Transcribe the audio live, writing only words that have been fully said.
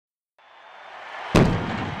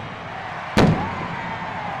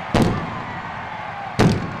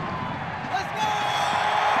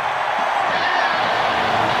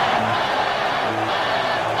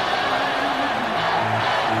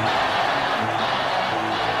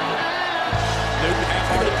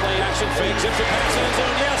motion fake, zips it past the end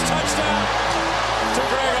zone. Yes, touchdown to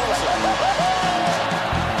Greg Olsen.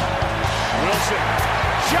 Wilson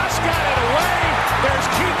just got it away. There's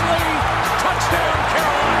Keatley. Touchdown,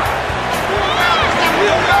 Carolina.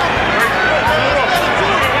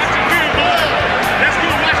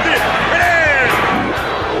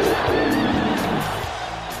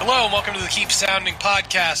 Hello and welcome to the Keep Sounding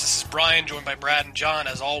Podcast. This is Brian, joined by Brad and John,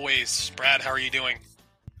 as always. Brad, how are you doing?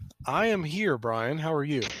 I am here, Brian. How are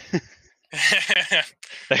you? I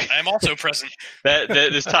am also present.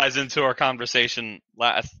 This ties into our conversation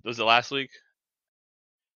last week?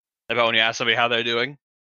 About when you ask somebody how they're doing?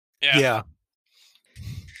 Yeah.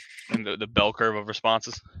 And the bell curve of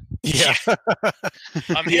responses? Yeah.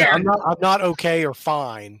 I'm here. I'm not okay or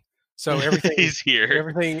fine. So everything He's here.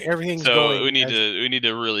 Everything's so going. we need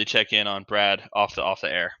to really check in on Brad off the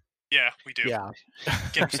air. Yeah, we do. Yeah.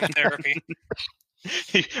 Get him some therapy.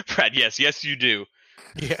 Brad, yes, you do.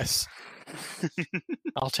 Yes.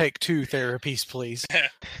 I'll take 2 therapies, please.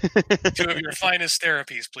 2 of your finest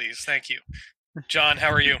therapies, please. Thank you. John,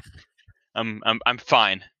 how are you? I'm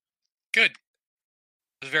fine. Good. It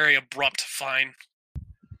was very abrupt fine.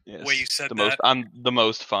 Yes, Way you said that. I'm the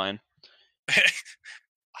most fine.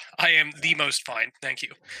 I am the most fine. Thank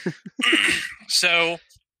you. So,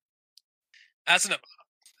 as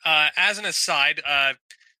an aside,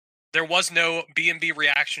 there was no B&B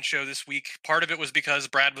reaction show this week. Part of it was because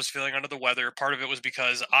Brad was feeling under the weather. Part of it was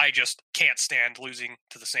because I just can't stand losing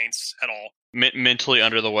to the Saints at all. Mentally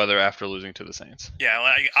under the weather after losing to the Saints. Yeah,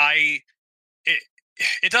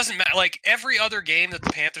 it doesn't matter. Like, every other game that the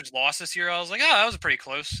Panthers lost this year, I was like, oh, that was pretty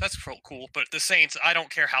close. That's cool. But the Saints, I don't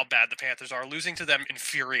care how bad the Panthers are. Losing to them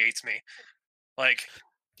infuriates me. Like,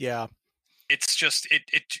 Yeah. it's just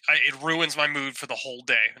it ruins my mood for the whole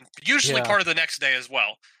day. And usually part of the next day as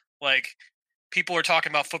well. Like, people were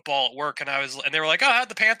talking about football at work, and they were like, "Oh, how'd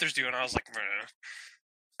the Panthers do?" And I was like,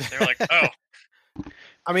 "Meh." They were like, "Oh."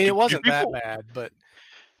 I mean, it wasn't that bad, but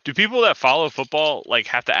do people that follow football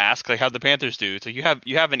have to ask how'd the Panthers do? So you have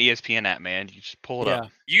an ESPN app, man. You just pull it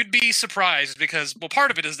up. You'd be surprised because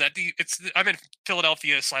part of it is that I'm in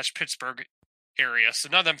Philadelphia/Pittsburgh area, so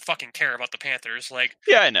none of them fucking care about the Panthers. Like,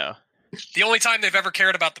 yeah, I know. The only time they've ever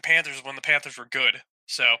cared about the Panthers was when the Panthers were good.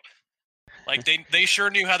 So, like, they sure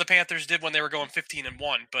knew how the Panthers did when they were going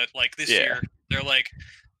 15-1, but like this year they're like,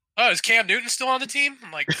 "Oh, is Cam Newton still on the team?"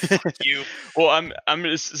 I'm like, "Fuck you." Well, I'm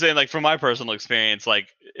just saying, from my personal experience,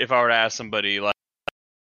 if I were to ask somebody like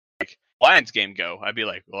Lions game go, I'd be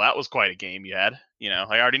like, "Well, that was quite a game you had."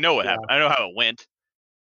 I already know what happened. I know how it went.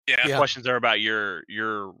 Yeah. The questions are about your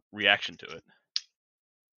reaction to it.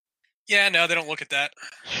 Yeah, no, they don't look at that.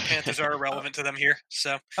 Panthers are irrelevant to them here.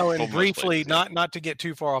 So. Oh, and briefly, not to get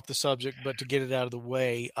too far off the subject, but to get it out of the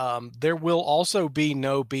way, there will also be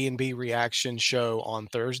no B&B reaction show on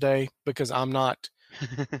Thursday because I'm not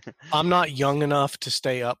young enough to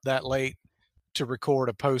stay up that late to record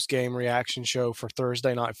a post-game reaction show for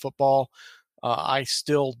Thursday Night Football. I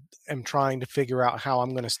still am trying to figure out how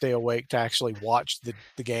I'm going to stay awake to actually watch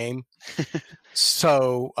the game.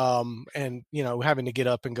 So, and having to get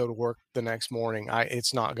up and go to work the next morning,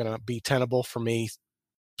 it's not going to be tenable for me.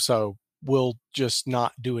 So we'll just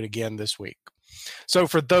not do it again this week. So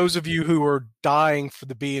for those of you who are dying for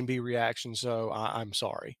the B&B reaction, I'm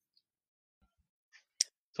sorry.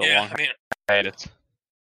 Yeah, it's.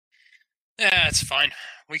 Yeah, it's fine.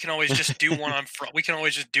 We can always just do one we can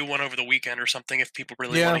always just do one over the weekend or something if people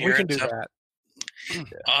really want to hear it. Yeah, we can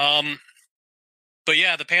do that. But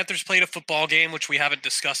yeah, the Panthers played a football game, which we haven't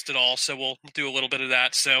discussed at all, so we'll do a little bit of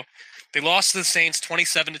that. So they lost to the Saints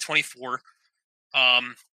 27-24.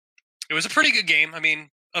 It was a pretty good game. I mean,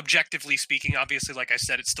 objectively speaking, obviously, like I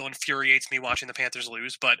said, it still infuriates me watching the Panthers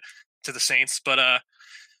lose, but to the Saints. But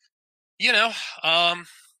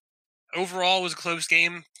overall, it was a close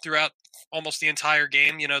game throughout almost the entire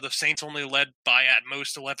game. The Saints only led by at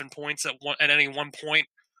most 11 points at any one point.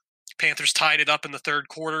 Panthers tied it up in the third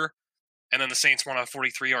quarter, and then the Saints won a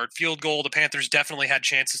 43-yard field goal. The Panthers definitely had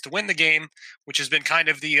chances to win the game, which has been kind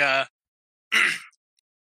of the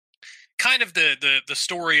the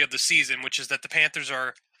story of the season, which is that the Panthers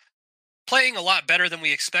are playing a lot better than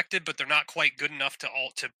we expected, but they're not quite good enough to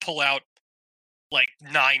pull out like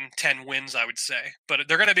 9-10 wins, I would say. But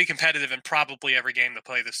they're going to be competitive in probably every game they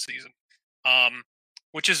play this season,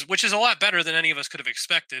 which is a lot better than any of us could have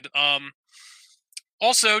expected.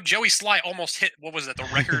 Also, Joey Sly almost hit, what was that, the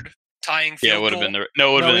record tying field goal? Yeah, it would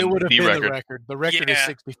have been the record. The record is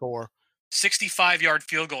 64. 65-yard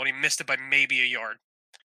field goal, and he missed it by maybe a yard.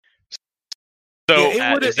 So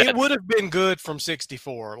it would have been good from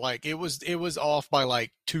 64. Like it was off by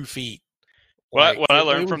like 2 feet. What I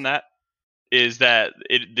learned from that is that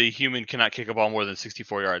the human cannot kick a ball more than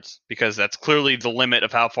 64 yards because that's clearly the limit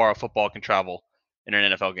of how far a football can travel in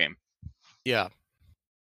an NFL game. Yeah.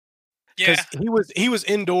 Yeah. Because he was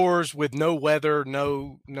indoors with no weather,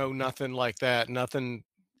 no nothing like that, nothing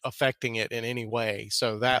affecting it in any way.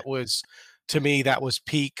 So that was, to me, that was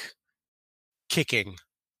peak kicking.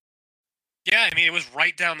 Yeah, I mean, it was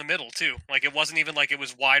right down the middle, too. Like, it wasn't even like it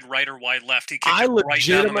was wide right or wide left. He kicked I it right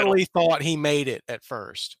down the middle. legitimately thought he made it at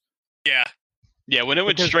first. Yeah. Yeah, when it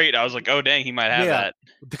went straight, I was like, oh, dang, he might have that.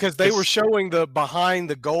 Because they were showing the behind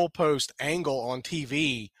the goalpost angle on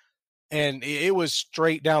TV, and it was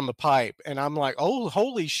straight down the pipe. And I'm like, oh,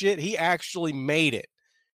 holy shit, he actually made it.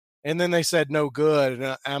 And then they said no good.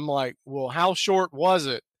 And I'm like, well, how short was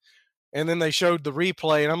it? And then they showed the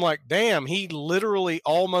replay, and I'm like, damn, he literally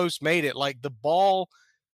almost made it. Like the ball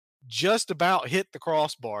just about hit the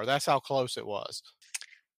crossbar. That's how close it was.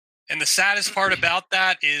 And the saddest part about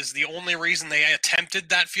that is the only reason they attempted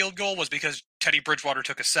that field goal was because Teddy Bridgewater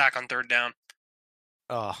took a sack on third down.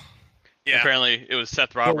 Yeah. Apparently, it was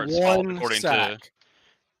Seth Roberts' fault, according to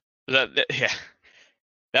that. Yeah,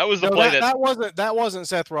 that was the play that wasn't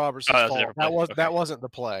Seth Roberts' fault. That wasn't the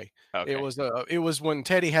play. Okay. It was when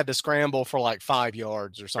Teddy had to scramble for like 5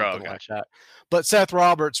 yards or something like that. But Seth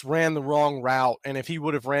Roberts ran the wrong route, and if he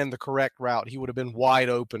would have ran the correct route, he would have been wide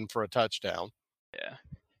open for a touchdown. Yeah.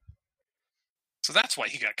 So that's why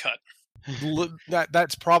he got cut.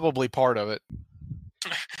 That's probably part of it.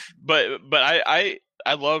 But I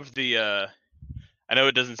love the I know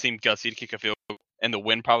it doesn't seem gutsy to kick a field goal, and the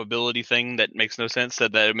win probability thing that makes no sense,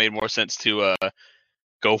 said that it made more sense to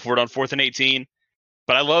go for it on 4th and 18.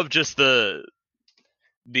 But I love just the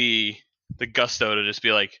gusto to just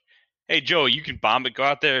be like, hey Joe, you can bomb it, go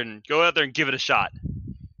out there and give it a shot.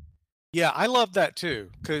 Yeah, I love that too,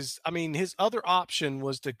 because I mean his other option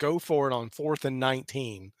was to go for it on 4th and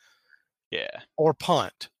 19. Yeah. Or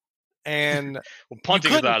punt. And well,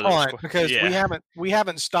 punting is out punt of the because we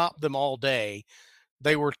haven't stopped them all day.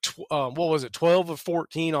 They were 12 of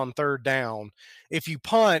 14 on third down. If you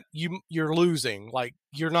punt, you're losing. Like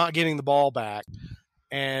you're not getting the ball back,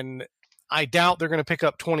 and I doubt they're going to pick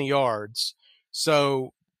up 20 yards.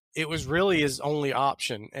 So it was really his only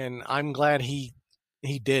option, and I'm glad he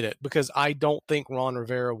did it because I don't think Ron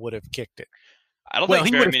Rivera would have kicked it. I don't think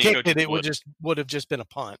he would have kicked it. It would have just been a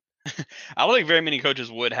punt. I don't think very many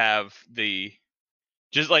coaches would have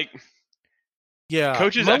coaches. I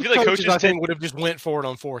feel like coaches I think would have just went for it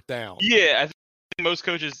on 4th down. Yeah, I think most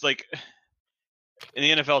coaches in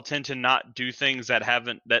the NFL tend to not do things that have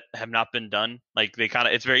not been done. Like they kind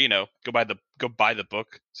of, it's very go by the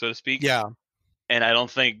book, so to speak. Yeah. And I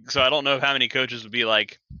don't know how many coaches would be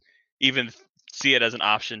like even see it as an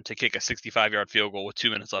option to kick a 65-yard field goal with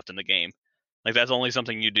 2 minutes left in the game. Like that's only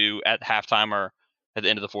something you do at halftime or at the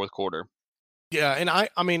end of the fourth quarter. Yeah, and I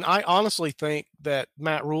honestly think that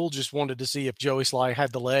Matt Rule just wanted to see if Joey Sly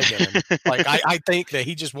had the leg in him. Like I think that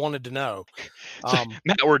he just wanted to know.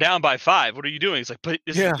 Matt, we're down by 5. What are you doing? He's like, but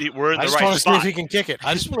we're in the right spot. I just want to see if he can kick it.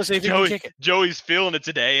 I just want to see if he can kick it. Joey's feeling it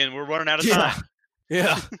today, and we're running out of time.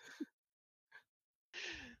 Yeah.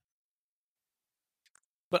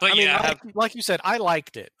 But I mean, like you said, I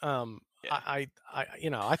liked it. I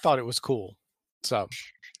thought it was cool. So.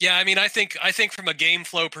 Yeah, I mean, I think from a game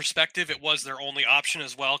flow perspective, it was their only option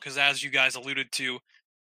as well, because as you guys alluded to,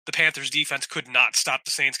 the Panthers defense could not stop the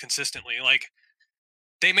Saints consistently. Like,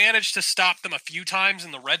 they managed to stop them a few times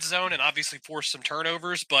in the red zone and obviously force some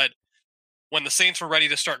turnovers, but when the Saints were ready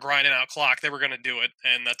to start grinding out clock, they were going to do it,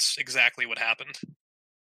 and that's exactly what happened.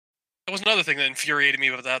 That was another thing that infuriated me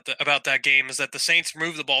about that game, is that the Saints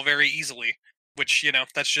moved the ball very easily, which,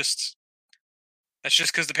 that's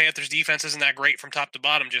just because the Panthers' defense isn't that great from top to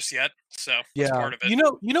bottom just yet. So that's part of it.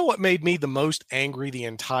 You know what made me the most angry the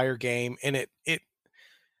entire game, and to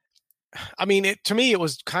me, it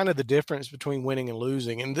was kind of the difference between winning and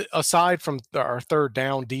losing. And aside from our third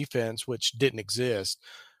down defense, which didn't exist,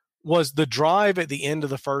 was the drive at the end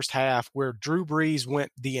of the first half where Drew Brees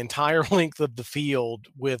went the entire length of the field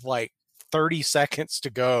with like 30 seconds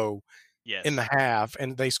to go in the half,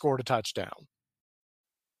 and they scored a touchdown.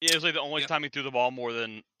 Yeah, it was like the only time he threw the ball more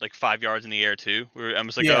than like 5 yards in the air too. I'm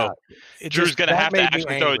just like, Drew's gonna have to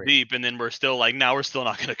actually throw it deep, and then we're still like, now we're still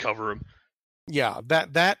not gonna cover him. Yeah,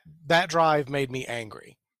 that drive made me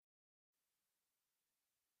angry.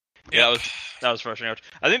 Yeah, that was frustrating.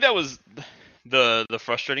 I think that was the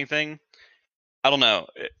frustrating thing. I don't know,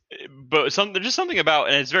 but there's just something about,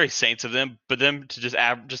 and it's very Saints of them, but them to just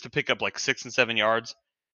to pick up like 6 and 7 yards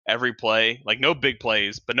every play, like no big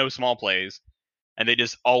plays, but no small plays. And they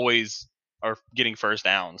just always are getting first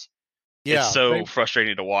downs. Yeah, it's so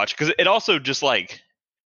frustrating to watch because it also just like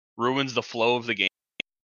ruins the flow of the game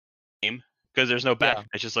because there's no back. Yeah.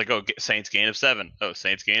 It's just like, oh, Saints gain of 7. Oh,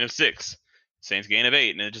 Saints gain of 6. Saints gain of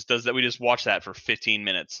 8. And it just does that. We just watch that for 15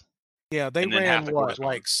 minutes. Yeah, they And then half ran the quarter's gone.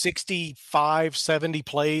 like 65, 70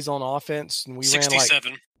 plays on offense, and we ran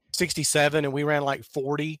 67. like 67, and we ran like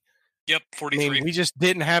 40. Yep, I 43. mean, we just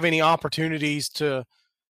didn't have any opportunities to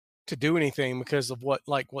do anything because of what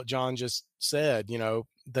John just said. You know,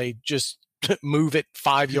 they just move it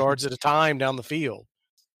 5 yards at a time down the field.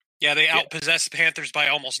 Yeah, they outpossessed the Panthers by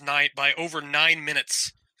over 9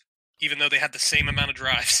 minutes, even though they had the same amount of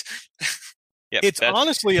drives. Yep, It's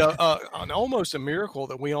honestly an almost a miracle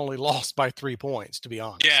that we only lost by 3 points, to be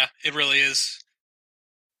honest. Yeah, it really is.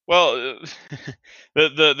 Well,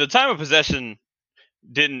 the time of possession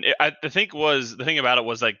didn't. The thing about it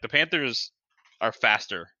was like the Panthers are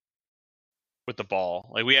faster with the ball.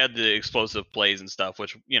 Like we had the explosive plays and stuff,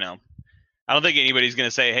 which I don't think anybody's going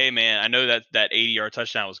to say, "Hey, man, I know that 80-yard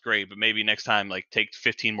touchdown was great, but maybe next time, like, take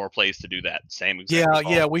 15 more plays to do that same exact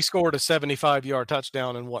call." Yeah, we scored a 75-yard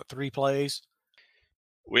touchdown in 3 plays?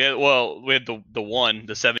 We had the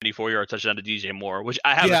 74-yard touchdown to DJ Moore, which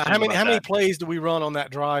I have. Yeah, how many plays did we run on that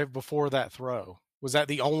drive before that throw? Was that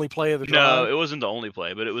the only play of the drive? No, it wasn't the only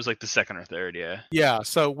play, but it was like the second or third. Yeah. Yeah,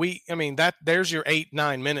 so there's your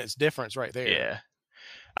 8-9 minutes difference right there. Yeah,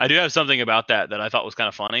 I do have something about that I thought was kind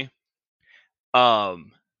of funny.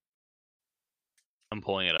 I'm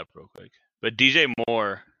pulling it up real quick. But DJ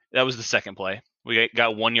Moore, that was the second play. We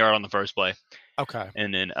got 1 yard on the first play. Okay.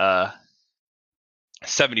 And then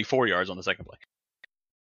 74 yards on the second play.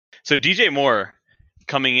 So DJ Moore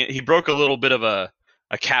coming in, he broke a little bit of a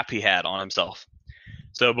cap he had on himself.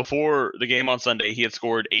 So before the game on Sunday, he had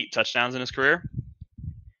scored 8 touchdowns in his career.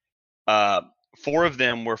 4 of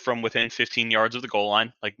them were from within 15 yards of the goal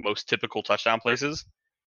line, like most typical touchdown places.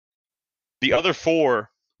 The other 4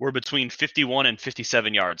 were between 51 and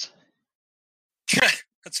 57 yards.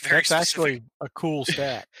 That's specific. Actually a cool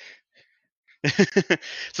stat.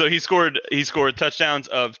 So he scored touchdowns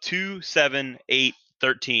of 2, 7, 8,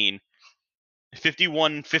 13,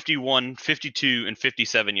 51, 51, 52, and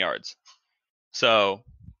 57 yards. So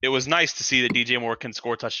it was nice to see that DJ Moore can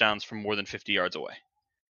score touchdowns from more than 50 yards away.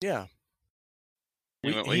 Yeah.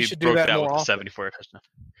 He should broke do that out more with often. a 74-yard touchdown.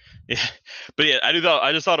 Yeah, but yeah,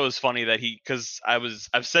 I just thought it was funny that because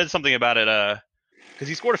I've said something about it because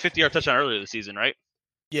he scored a 50-yard touchdown earlier this season, right?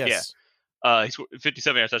 Yes. Yeah. He scored a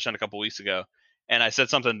 57-yard touchdown a couple weeks ago, and I said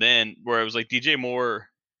something then where it was like DJ Moore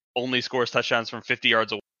only scores touchdowns from 50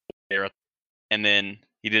 yards away, and then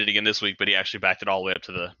he did it again this week, but he actually backed it all the way up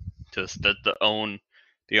to the own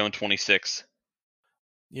 26.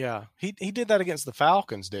 Yeah, he did that against the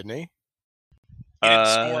Falcons, didn't he? He didn't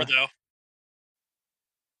score, though.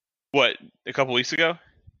 What, a couple weeks ago?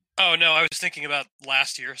 Oh, no, I was thinking about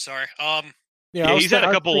last year. Sorry. Yeah, he's had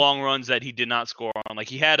a couple long runs that he did not score on. Like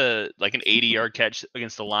he had an 80-yard catch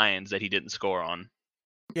against the Lions that he didn't score on.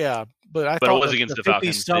 Yeah, but I But thought it was against the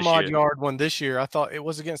Falcons some this odd year. yard one this year. I thought it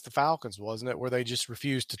was against the Falcons, wasn't it? Where they just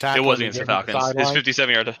refused to tackle. It was him against the and get him Falcons. to the His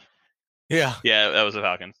 57-yard. Yeah. Yeah, that was the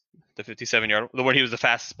Falcons. The 57-yard, the one he was the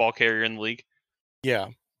fastest ball carrier in the league. Yeah.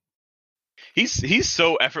 He's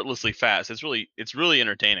so effortlessly fast. It's really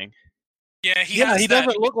entertaining. Yeah, he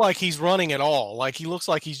doesn't look like he's running at all. Like he looks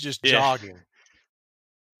like he's just jogging.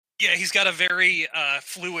 Yeah, he's got a very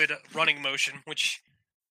fluid running motion, which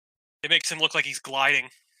it makes him look like he's gliding.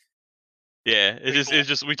 Yeah, it's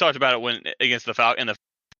just we talked about it when against the Falcons.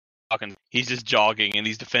 He's just jogging, and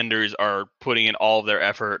these defenders are putting in all of their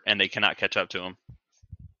effort, and they cannot catch up to him.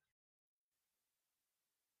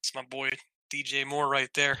 It's my boy DJ Moore right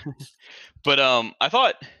there. But I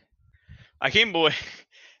thought I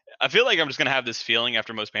feel like I'm just gonna have this feeling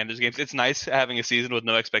after most Panthers games. It's nice having a season with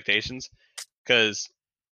no expectations because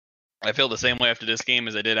I feel the same way after this game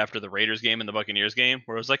as I did after the Raiders game and the Buccaneers game,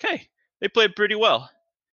 where it was like, hey, they played pretty well.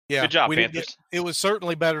 Yeah, good job, Panthers. It was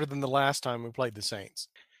certainly better than the last time we played the Saints.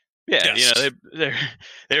 Yeah, Yes.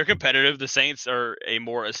 they're competitive. The Saints are a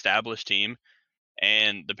more established team,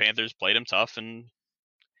 and the Panthers played them tough. And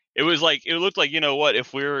it looked like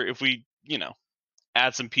if we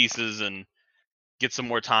add some pieces and get some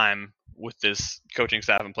more time with this coaching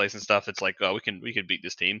staff in place and stuff, it's like we could beat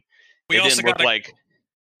this team. We it also didn't look like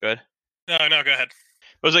good. No, go ahead.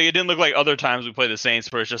 It was like it didn't look like other times we play the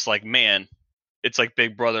Saints where it's just like, man, it's like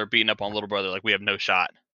big brother beating up on little brother. Like we have no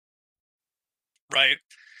shot. Right.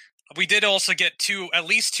 We did also get at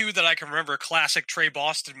least two that I can remember, classic Trey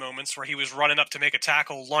Boston moments where he was running up to make a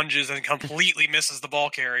tackle, lunges, and completely misses the ball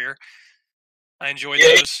carrier. I enjoyed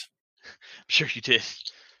those. I'm sure you did.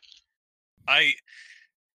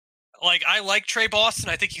 like I like Trey Boston.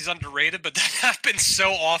 I think he's underrated, but that happens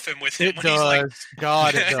so often with him. It when he's like, does.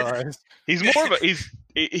 God, it does. He's more of a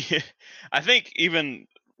I think even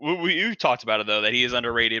you talked about it though that he is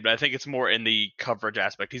underrated, but I think it's more in the coverage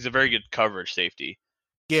aspect. He's a very good coverage safety.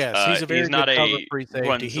 Yes, he's a very not good a cover-free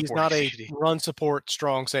run safety. He's supporting not a safety. run support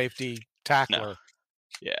strong safety tackler.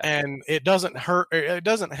 Yeah. And it doesn't hurt. It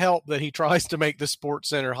doesn't help that he tries to make the Sports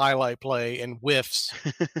Center highlight play and whiffs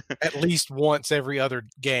at least once every other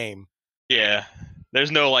game. Yeah.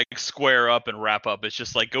 There's no like square up and wrap up. It's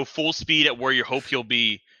just like go full speed at where you hope you'll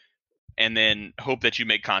be and then hope that you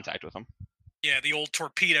make contact with him. Yeah, the old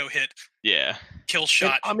torpedo hit. Yeah. Kill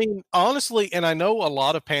shot. And, I mean, honestly, and I know a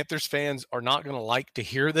lot of Panthers fans are not going to like to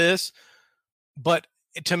hear this, but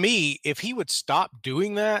to me, if he would stop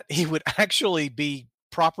doing that, he would actually be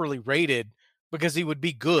properly rated because he would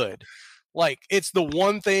be good. Like, it's the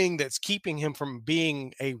one thing that's keeping him from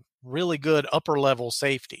being a really good upper level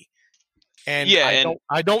safety. And yeah,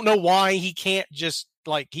 I don't know why he can't just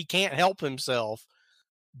he can't help himself.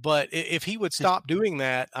 But if he would stop doing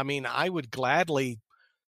that, I mean, I would gladly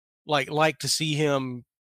like to see him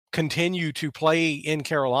continue to play in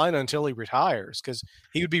Carolina until he retires because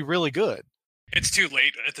he would be really good. It's too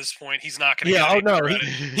late at this point. He's not going to. Yeah. Oh no,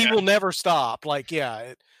 he will never stop.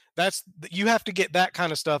 That's you have to get that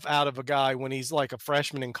kind of stuff out of a guy when he's like a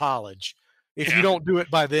freshman in college. If you don't do it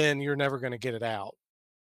by then, you're never going to get it out.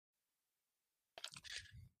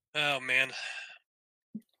 Oh man,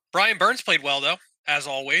 Brian Burns played well though, as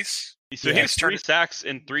always. So he has 3 sacks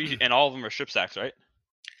and all of them are strip sacks, right?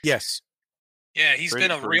 Yes. Yeah, he's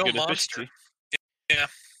been a real monster. Yeah.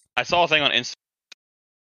 I saw a thing on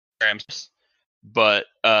Instagram, but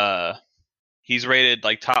he's rated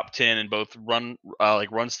like top 10 in both run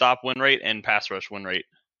stop win rate and pass rush win rate.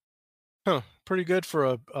 Huh. Pretty good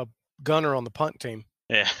for a gunner on the punt team.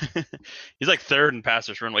 Yeah. He's like 3rd in pass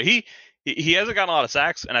rush run rate. He hasn't gotten a lot of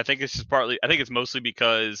sacks, and I think it's just it's mostly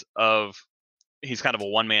because of he's kind of a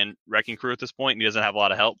one-man wrecking crew at this point, and he doesn't have a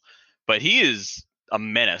lot of help. But he is a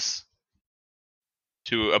menace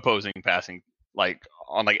to opposing passing,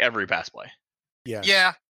 on every pass play. Yeah.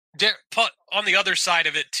 Yeah. On the other side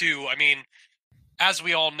of it too, I mean, as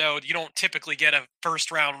we all know, you don't typically get a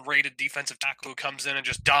first-round rated defensive tackle who comes in and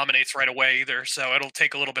just dominates right away either. So it'll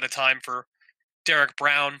take a little bit of time for Derek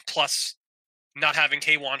Brown. Plus, not having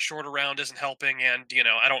K'Wan Short around isn't helping, and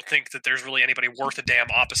I don't think that there's really anybody worth a damn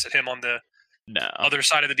opposite him on the other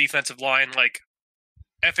side of the defensive line. Like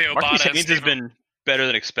F.A. Marquise Obata Haynes has been better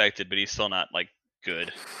than expected, but he's still not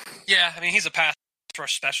good. Yeah, I mean he's a pass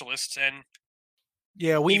rush specialist, and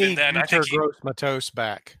yeah, we need Gross Matos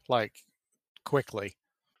back quickly.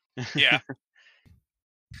 Yeah,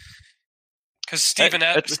 because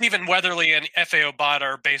Stephen Weatherly and F.A. Obata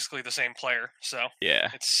are basically the same player. So yeah,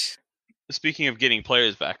 it's. Speaking of getting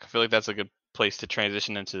players back, I feel like that's a good place to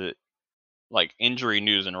transition into injury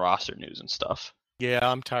news and roster news and stuff. Yeah,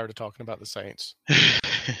 I'm tired of talking about the Saints.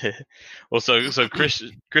 Well, so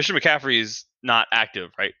Christian McCaffrey is not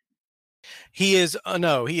active, right? He is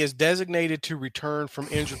no. He is designated to return from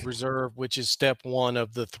injured reserve, which is step 1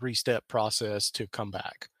 of the 3-step process to come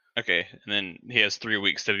back. Okay, and then he has 3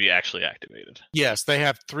 weeks to be actually activated. Yes, they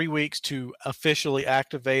have 3 weeks to officially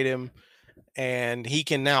activate him. And he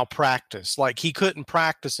can now practice. He couldn't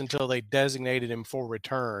practice until they designated him for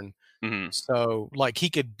return. Mm-hmm. So, he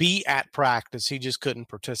could be at practice, he just couldn't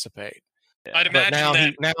participate. Yeah. I'd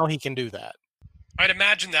imagine now he can do that. I'd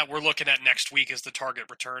imagine that we're looking at next week as the target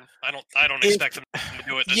return. I don't expect them to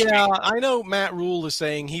do it this week. Yeah, I know Matt Rule is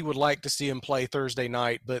saying he would like to see him play Thursday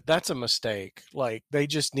night, but that's a mistake. They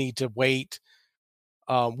just need to wait.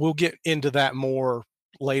 We'll get into that more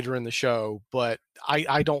later in the show, but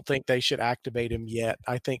I don't think they should activate him yet.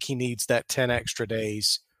 I think he needs that 10 extra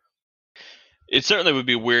days. It certainly would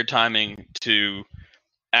be weird timing to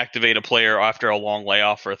activate a player after a long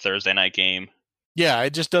layoff for a Thursday night game. Yeah,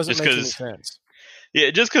 it just doesn't make any sense.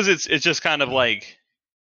 Yeah, just because it's just kind of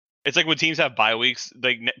it's like when teams have bye weeks,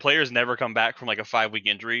 players never come back from a 5-week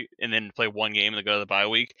injury and then play one game and then go to the bye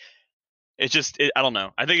week. It's just, I don't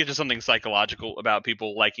know. I think it's just something psychological about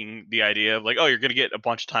people liking the idea of you're going to get a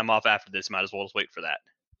bunch of time off after this. Might as well just wait for that.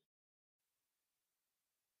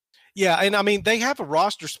 Yeah, and I mean, they have a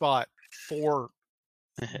roster spot for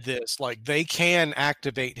this. They can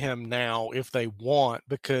activate him now if they want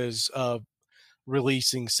because of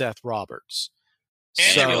releasing Seth Roberts.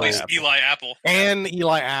 And release Eli Apple. And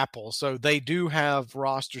Eli Apple. So they do have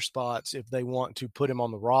roster spots if they want to put him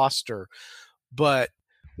on the roster. But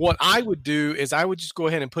what I would do is I would just go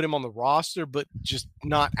ahead and put him on the roster, but just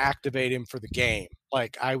not activate him for the game.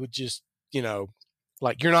 I would just, you're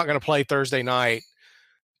not going to play Thursday night.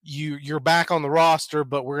 you're back on the roster,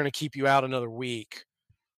 but we're going to keep you out another week.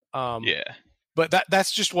 Yeah. But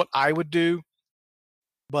that's just what I would do.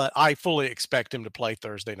 But I fully expect him to play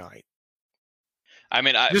Thursday night. I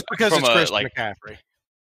mean, just because it's Christian McCaffrey.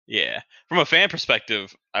 Yeah, from a fan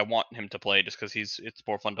perspective, I want him to play just because it's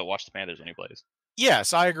more fun to watch the Panthers when he plays.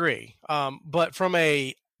 Yes, I agree. But from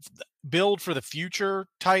a build for the future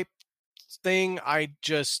type thing, I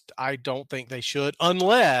don't think they should,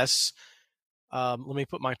 unless let me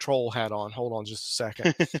put my troll hat on. Hold on just a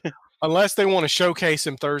second. Unless they want to showcase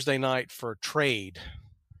him Thursday night for trade.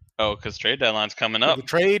 Oh, because trade deadline's coming up. The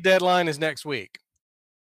trade deadline is next week.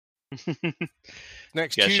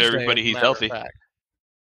 Next Tuesday. Show everybody he's healthy.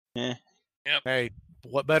 Yeah. Yep. Hey,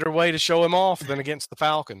 what better way to show him off than against the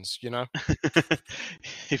Falcons, you know?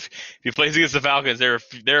 If he plays against the Falcons, there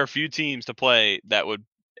are a few teams to play that would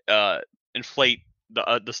inflate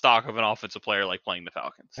the stock of an offensive player like playing the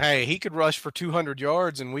Falcons. Hey, he could rush for 200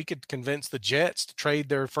 yards, and we could convince the Jets to trade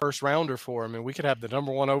their first rounder for him, and we could have the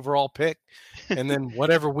number 1 overall pick, and then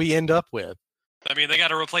whatever we end up with. I mean, they got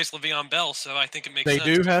to replace Le'Veon Bell, so I think it makes sense.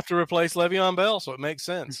 They do have to replace Le'Veon Bell, so it makes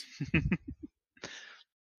sense.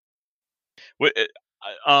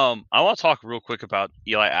 I want to talk real quick about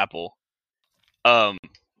Eli Apple. I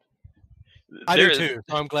do too.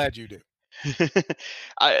 I'm glad you do.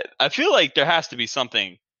 I feel like there has to be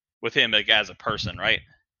something with him, like as a person, right?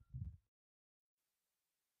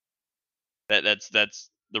 That's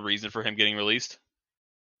the reason for him getting released.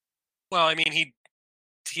 Well, I mean,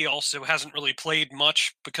 he also hasn't really played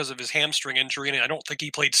much because of his hamstring injury, and I don't think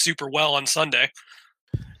he played super well on Sunday.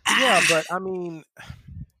 Yeah, but I mean,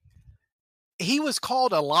 he was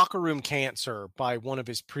called a locker room cancer by one of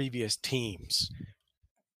his previous teams.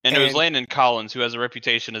 And it was Landon Collins, who has a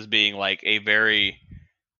reputation as being like a very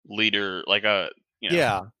leader, like a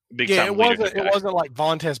big time leader. It wasn't like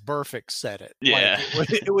Vontaze Burfict said it. Yeah,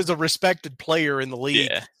 like, it was a respected player in the league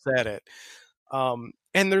that said it.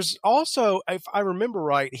 And there's also, if I remember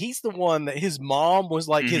right, he's the one that his mom was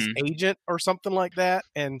like his agent or something like that.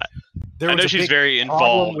 And I know she's very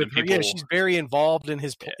involved with people. Yeah, she's very involved in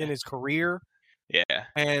his career. Yeah,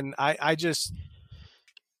 and I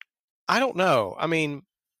don't know. I mean,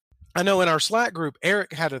 I know in our Slack group,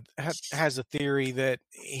 Eric has a theory that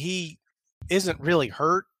he isn't really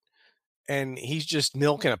hurt and he's just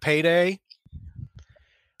milking a payday,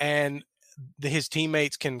 and his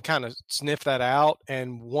teammates can kind of sniff that out.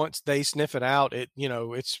 And once they sniff it out,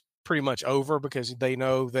 it's pretty much over because they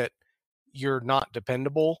know that you're not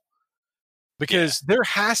dependable. Because there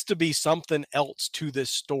has to be something else to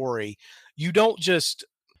this story. You don't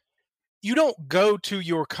go to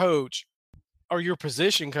your coach or your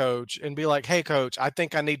position coach and be like, hey, coach, I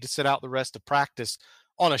think I need to sit out the rest of practice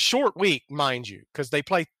on a short week, mind you, because they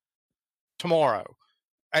play tomorrow.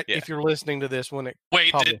 If you're listening to this when it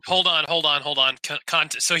hold on.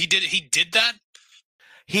 So he did that?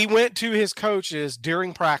 He went to his coaches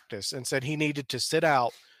during practice and said he needed to sit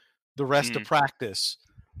out the rest of practice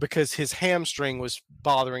because his hamstring was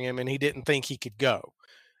bothering him and he didn't think he could go.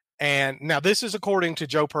 And now this is according to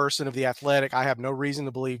Joe Person of The Athletic. I have no reason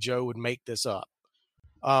to believe Joe would make this up,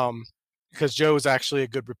 because Joe is actually a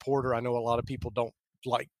good reporter. I know a lot of people don't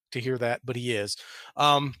like to hear that, but he is.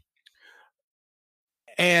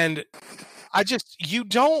 And you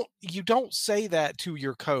don't say that to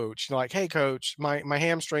your coach. You're like, hey, coach, my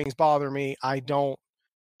hamstrings bother me. I don't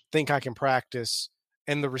think I can practice.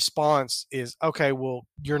 And the response is, okay, well,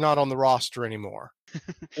 you're not on the roster anymore.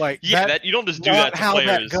 Like, that you don't just do that to how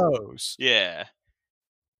players. That goes. Yeah,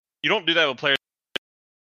 you don't do that with players,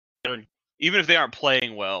 even if they aren't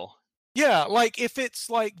playing well. Yeah, like if it's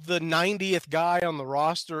like the 90th guy on the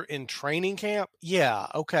roster in training camp, yeah,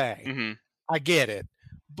 okay, I get it.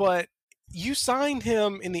 But you signed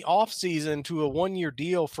him in the offseason to a 1-year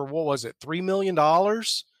deal for, what was it, $3 million?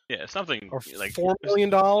 Yeah, something or like $4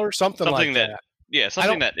 million, something like that. Yeah,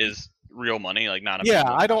 something that is real money, like not a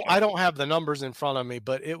I don't have the numbers in front of me,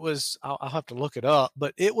 but it was, I'll have to look it up,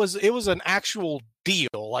 but it was an actual deal.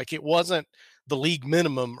 Like, it wasn't the league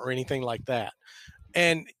minimum or anything like that.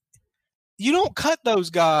 And you don't cut those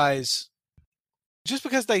guys just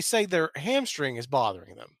because they say their hamstring is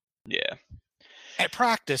bothering them. Yeah. At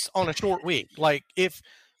practice on a short week. Like, if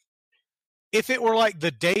it were like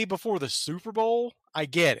the day before the Super Bowl, I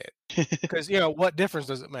get it. Because, what difference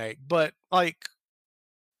does it make? But like,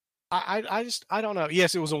 I don't know.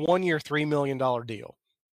 Yes, it was a 1-year, $3 million deal.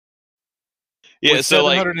 Yeah, with so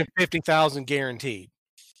 $750,000 guaranteed.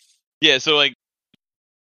 Yeah, so like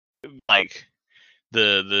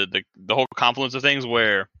the whole confluence of things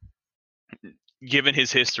where, given his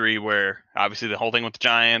history, where obviously the whole thing with the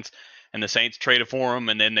Giants, and the Saints traded for him,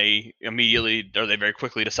 and then they very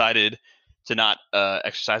quickly decided to not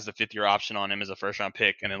exercise the 5th-year option on him as a first-round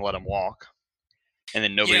pick, and then let him walk. And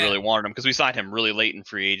then nobody really wanted him because we signed him really late in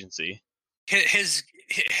free agency.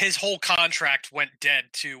 His whole contract went dead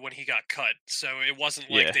too when he got cut, so it wasn't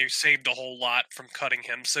like they saved a whole lot from cutting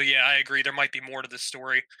him. So yeah, I agree. There might be more to this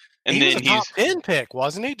story. And he was a top 10 pick,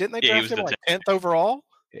 wasn't he? Didn't they draft him like 10th overall?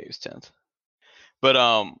 Yeah, he was 10th. But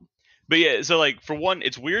yeah, so like for one,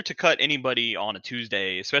 it's weird to cut anybody on a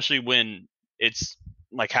Tuesday, especially when it's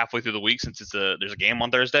like halfway through the week since there's a game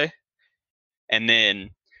on Thursday. And then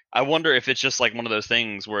I wonder if it's just like one of those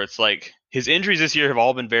things where it's like his injuries this year have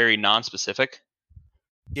all been very non-specific.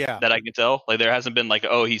 Yeah. That I can tell. Like there hasn't been like,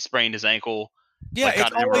 oh, he sprained his ankle. Yeah, like,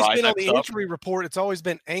 it's always been on the injury report. It's always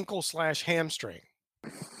been ankle/hamstring.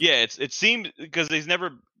 Yeah, it seemed because he's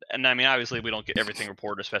never, and I mean obviously we don't get everything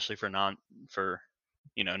reported, especially for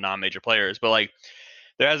non-major players, but like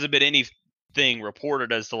there hasn't been anything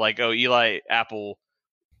reported as to like, oh, Eli Apple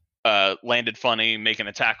landed funny making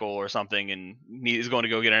a tackle or something and he's going to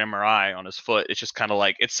go get an MRI on his foot. It's just kind of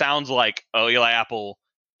like, it sounds like, oh, Eli Apple,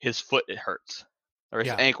 his foot, it hurts or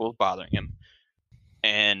his ankle is bothering him.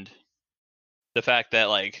 And the fact that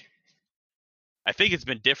like, I think it's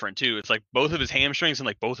been different too. It's like both of his hamstrings and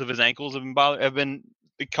like both of his ankles have been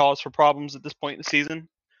the cause for problems at this point in the season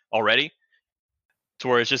already. To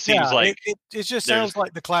where it just seems like it just sounds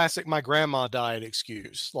like the classic "my grandma died"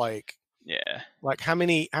 excuse. Like, like how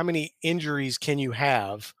many injuries can you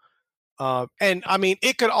have? And I mean,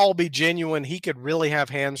 it could all be genuine. He could really have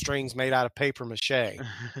hamstrings made out of paper mache,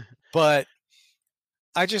 but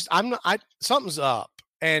something's up.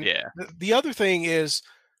 And the other thing is,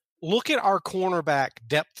 look at our cornerback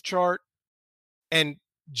depth chart and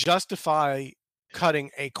justify cutting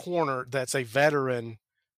a corner that's a veteran.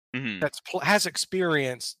 Has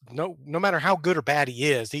experience. No matter how good or bad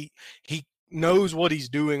he is, he knows what he's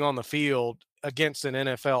doing on the field against an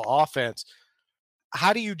NFL offense.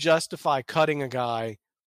 How do you justify cutting a guy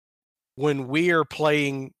when we are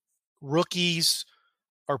playing rookies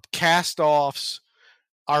or cast-offs?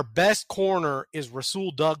 Our best corner is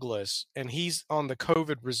Rasul Douglas, and he's on the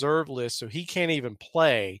COVID reserve list, so he can't even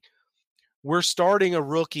play. We're starting a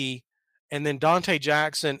rookie. And then Dante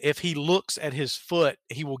Jackson, if he looks at his foot,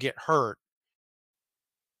 he will get hurt.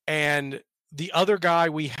 And the other guy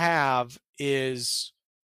we have is,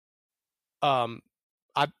 I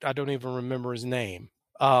don't even remember his name.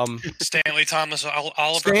 Stanley Thomas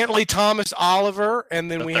Oliver. Stanley Thomas Oliver, and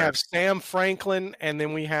then we have Sam Franklin, and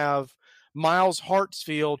then we have Miles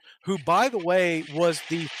Hartsfield, who, by the way, was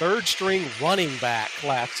the third-string running back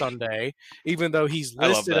last Sunday, even though he's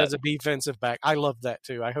listed as a defensive back. I love that,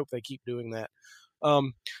 too. I hope they keep doing that.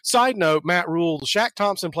 Side note, Matt Rule, Shaq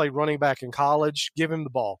Thompson played running back in college. Give him the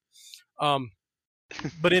ball.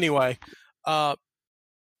 But anyway,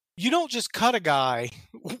 you don't just cut a guy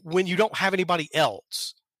when you don't have anybody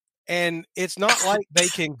else. And it's not like they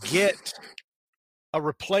can get a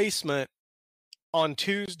replacement on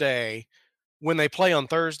Tuesday when they play on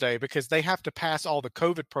Thursday because they have to pass all the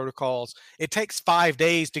COVID protocols. It takes 5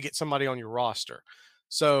 days to get somebody on your roster.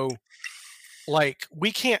 So, like,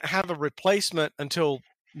 we can't have a replacement until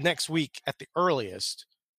next week at the earliest.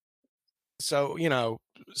 So,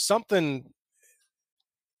 something.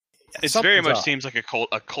 It very much seems like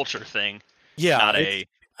a culture thing. Yeah. Not I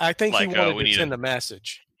think he wanted to send a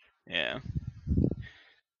message. Yeah.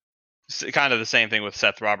 It's kind of the same thing with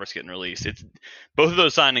Seth Roberts getting released. It's both of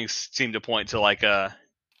those signings seem to point to like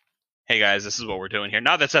hey guys, this is what we're doing here.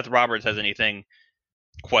 Not that Seth Roberts has anything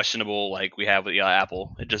questionable like we have with Eli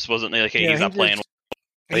Apple. It just wasn't like, hey, he's not playing.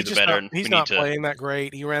 He's not playing that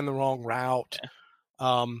great. He ran the wrong route.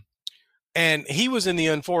 Yeah. And he was in the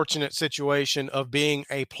unfortunate situation of being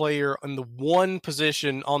a player in the one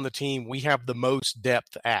position on the team we have the most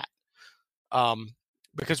depth at.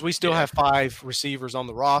 Because we still have 5 receivers on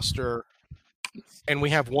the roster, and we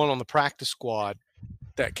have 1 on the practice squad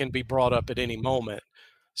that can be brought up at any moment.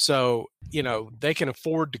 So, they can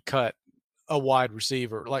afford to cut a wide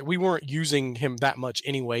receiver. Like, we weren't using him that much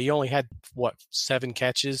anyway. He only had, 7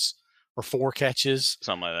 catches or 4 catches?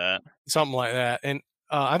 Something like that. And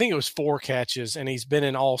I think it was 4 catches, and he's been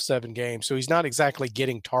in all 7 games. So he's not exactly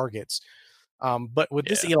getting targets. But with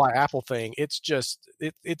this Eli Apple thing, it's just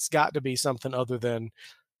it's got to be something other than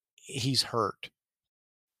he's hurt.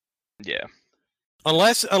 Yeah.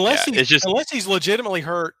 Unless he's legitimately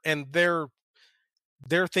hurt, and their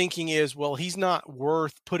thinking is, well, he's not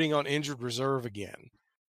worth putting on injured reserve again.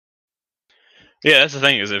 Yeah, that's the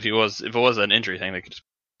thing is if it was an injury thing, they could just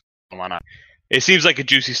why not? It seems like a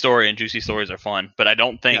juicy story, and juicy stories are fun, but I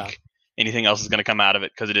don't think anything else is going to come out of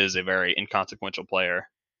it because it is a very inconsequential player.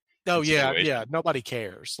 Oh yeah, situation. yeah. Nobody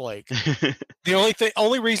cares. Like the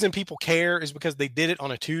only reason people care is because they did it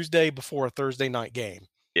on a Tuesday before a Thursday night game.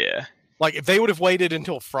 Yeah. Like if they would have waited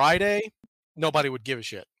until Friday, nobody would give a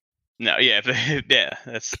shit. No, yeah, yeah.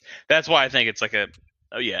 That's why I think it's like a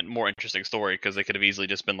more interesting story, because they could have easily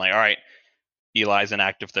just been like, all right, Eli's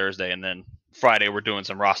inactive Thursday, and then Friday we're doing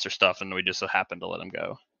some roster stuff, and we just so happened to let him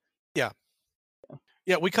go. Yeah.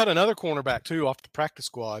 Yeah, we cut another cornerback too off the practice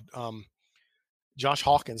squad. Josh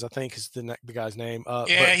Hawkins, I think, is the guy's name.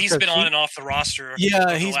 Yeah, he's been on and off the roster.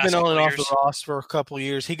 Yeah, he's been on and off the roster for a couple of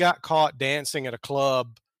years. He got caught dancing at a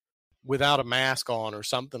club without a mask on or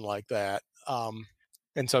something like that.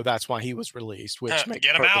 And so that's why he was released, which makes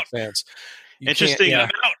perfect sense. Interesting. Yeah.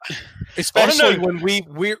 Especially when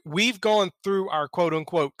we've gone through our quote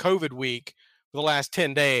unquote COVID week for the last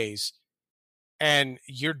 10 days, and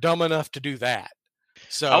you're dumb enough to do that.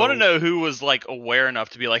 So I want to know who was like aware enough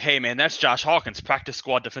to be like, "Hey, man, that's Josh Hawkins, practice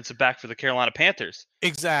squad defensive back for the Carolina Panthers."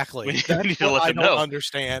 Exactly. That's what I don't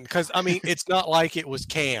understand, because I mean, it's not like it was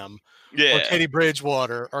Cam or Teddy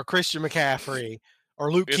Bridgewater or Christian McCaffrey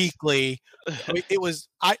or Luke Kuechly. I mean, it was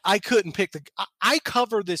I couldn't pick I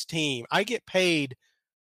cover this team. I get paid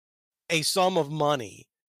a sum of money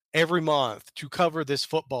every month to cover this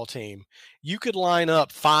football team. You could line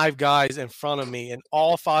up 5 guys in front of me, and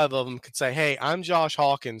all 5 of them could say, "Hey, I'm Josh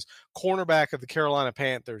Hawkins, cornerback of the Carolina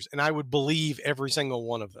Panthers," and I would believe every single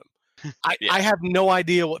one of them. I have no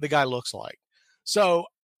idea what the guy looks like. So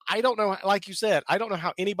I don't know, like you said, I don't know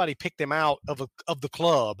how anybody picked him out of the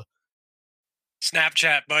club.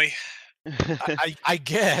 Snapchat, buddy. I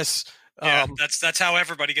guess. Yeah, that's how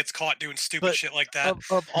everybody gets caught doing stupid shit like that.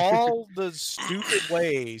 Of all the stupid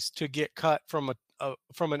ways to get cut from an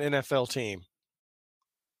NFL team,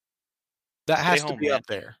 that has to be up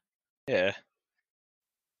there. Yeah.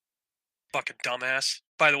 Fucking dumbass.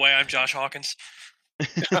 By the way, I'm Josh Hawkins.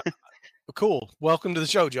 Cool. Welcome to the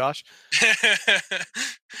show, Josh.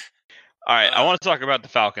 All right, I want to talk about the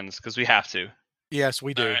Falcons because we have to. Yes,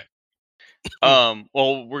 we do.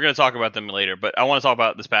 Well, we're going to talk about them later, but I want to talk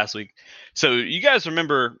about this past week. So you guys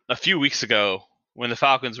remember a few weeks ago when the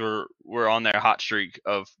Falcons were on their hot streak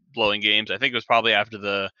of blowing games? I think it was probably after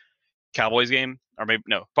the Cowboys game, or maybe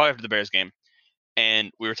no, probably after the Bears game.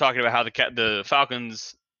 And we were talking about how the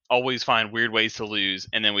Falcons always find weird ways to lose.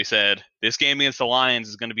 And then we said, this game against the Lions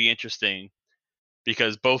is going to be interesting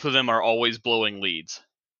because both of them are always blowing leads.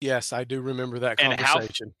 Yes, I do remember that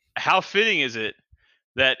conversation. And how fitting is it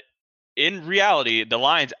that in reality, the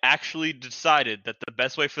Lions actually decided that the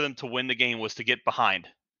best way for them to win the game was to get behind.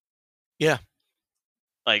 Yeah.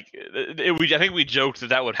 Like, I think we joked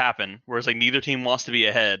that would happen, whereas like neither team wants to be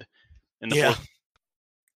ahead in the fourth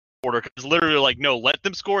quarter. It's literally like, no, let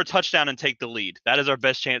them score a touchdown and take the lead. That is our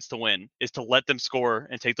best chance to win, is to let them score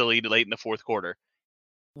and take the lead late in the fourth quarter.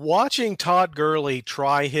 Watching Todd Gurley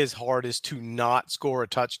try his hardest to not score a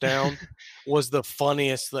touchdown was the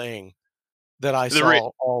funniest thing that I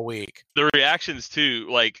saw all week. The reactions too,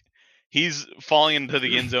 like he's falling into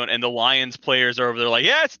the end zone, and the Lions players are over there like,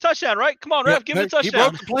 "Yeah, it's a touchdown, right? Come on, ref, give him a touchdown." He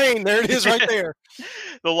broke the plane. There it is, right there.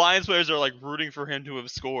 The Lions players are like rooting for him to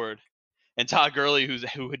have scored, and Todd Gurley,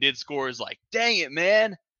 who did score, is like, "Dang it,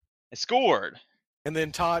 man, I scored." And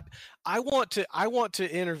then Todd, I want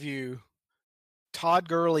to interview Todd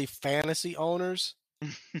Gurley fantasy owners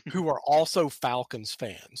who are also Falcons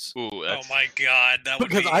fans. Ooh, oh my God, that would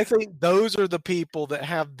because I think those are the people that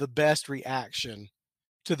have the best reaction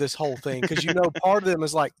to this whole thing. Because part of them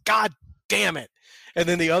is like, "God damn it," and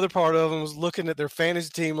then the other part of them was looking at their fantasy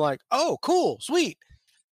team like, "Oh, cool, sweet."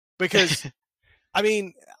 Because I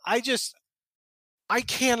mean, I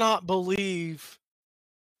cannot believe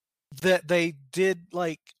that they did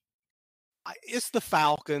it's the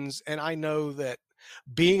Falcons, and I know that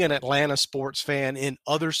being an Atlanta sports fan in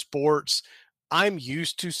other sports, I'm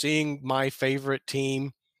used to seeing my favorite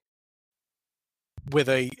team with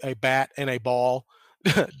a bat and a ball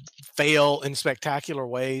fail in spectacular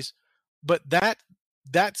ways. But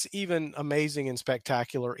that's even amazing and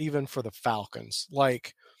spectacular, even for the Falcons.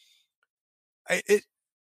 Like,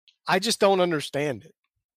 I just don't understand it.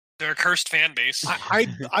 They're a cursed fan base.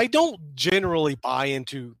 I don't generally buy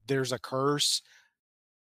into there's a curse,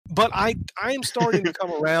 but I am starting to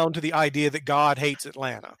come around to the idea that God hates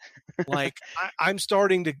Atlanta. Like, I'm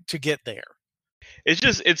starting to get there.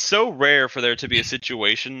 It's so rare for there to be a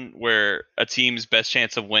situation where a team's best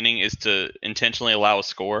chance of winning is to intentionally allow a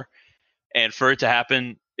score, and for it to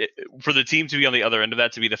happen, for the team to be on the other end of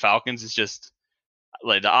that, to be the Falcons, is just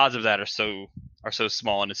like the odds of that are so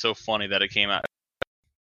small, and it's so funny that it came out.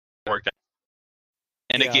 Worked out.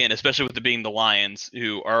 And again, especially with it being the Lions,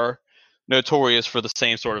 who are notorious for the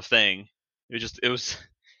same sort of thing, it was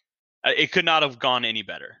It could not have gone any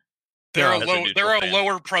better. They're as a neutral fan.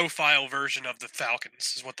 lower profile version of the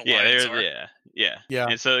Falcons, is what the Lions are. Yeah.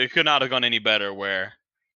 And so it could not have gone any better. Where,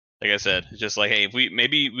 like I said, just like, hey,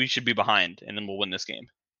 maybe we should be behind, and then we'll win this game.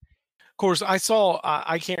 Of course,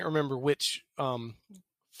 I can't remember which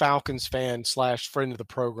Falcons fan / friend of the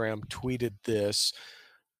program tweeted this,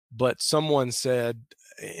 but someone said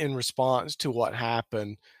in response to what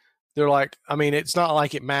happened, they're like, I mean, it's not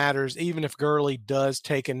like it matters. Even if Gurley does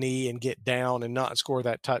take a knee and get down and not score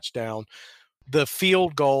that touchdown, the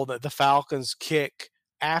field goal that the Falcons kick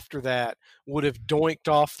after that would have doinked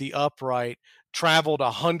off the upright, traveled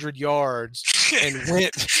 100 yards, and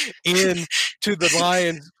went in to the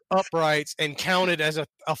Lions uprights and counted as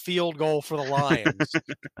a field goal for the Lions.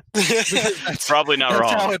 Probably not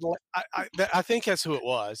wrong. I think that's who it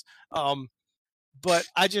was. But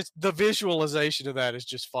the visualization of that is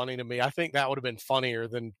just funny to me. I think that would have been funnier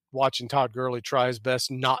than watching Todd Gurley try his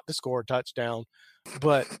best not to score a touchdown.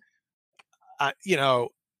 But,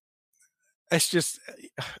 it's just,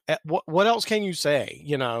 what else can you say?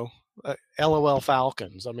 LOL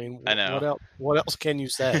Falcons. I mean, I know. What else can you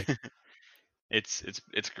say? It's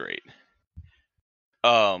great.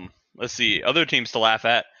 Let's see. Other teams to laugh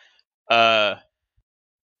at.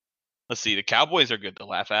 Let's see. The Cowboys are good to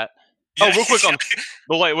laugh at. Yeah. Oh, real quick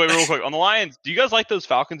real quick on the Lions. Do you guys like those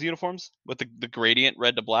Falcons uniforms with the gradient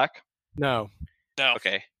red to black? No.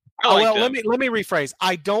 Okay. Let me rephrase.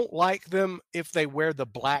 I don't like them if they wear the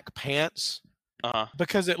black pants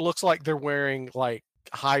because it looks like they're wearing like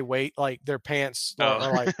high weight, like their pants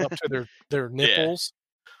are like up to their nipples. Yeah.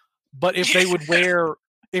 But if they would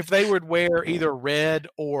wear either red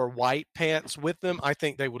or white pants with them, I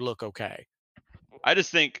think they would look okay. I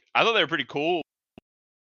thought they were pretty cool.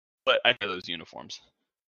 But I know those uniforms.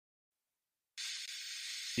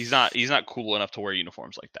 He's not cool enough to wear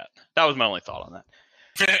uniforms like that. That was my only thought on that.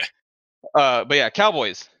 But yeah,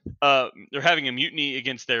 Cowboys. They're having a mutiny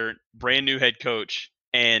against their brand new head coach,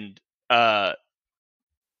 and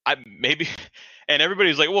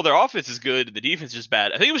everybody's like, well, their offense is good, the defense is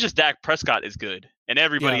bad. I think it was just Dak Prescott is good, and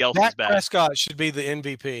everybody else is bad. Dak Prescott should be the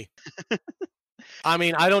MVP. I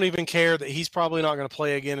mean, I don't even care that he's probably not going to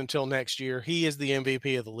play again until next year. He is the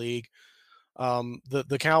MVP of the league.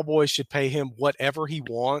 The Cowboys should pay him whatever he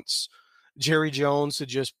wants. Jerry Jones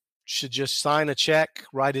should just sign a check,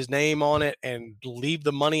 write his name on it, and leave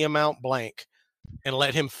the money amount blank and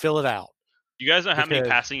let him fill it out. You guys know how many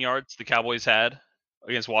passing yards the Cowboys had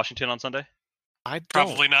against Washington on Sunday?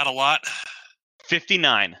 Probably not a lot.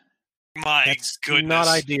 59. That's goodness. Not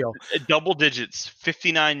ideal. Double digits,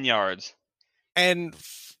 59 yards. And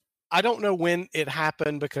I don't know when it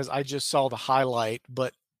happened because I just saw the highlight,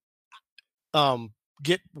 but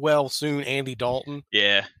get well soon, Andy Dalton.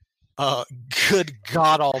 Yeah. Good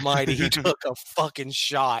God Almighty, he took a fucking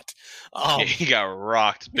shot. He got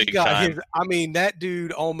rocked big time. That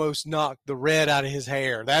dude almost knocked the red out of his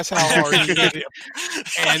hair. That's how hard he hit him.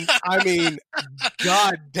 And I mean,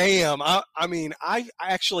 God damn. I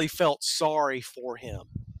actually felt sorry for him.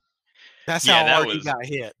 That's how hard he got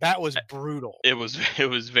hit. That was brutal. It was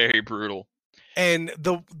very brutal. And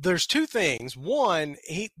there's two things. One,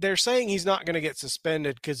 they're saying he's not going to get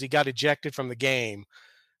suspended because he got ejected from the game.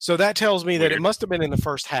 So that tells me that it must have been in the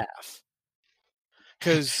first half.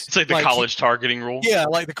 Because it's like the college targeting rule. Yeah,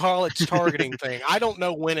 like the college targeting thing. I don't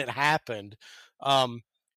know when it happened.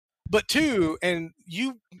 But two, and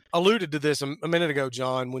you alluded to this a minute ago,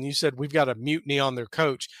 John, when you said we've got a mutiny on their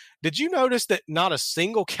coach. Did you notice that not a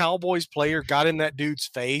single Cowboys player got in that dude's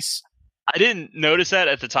face? I didn't notice that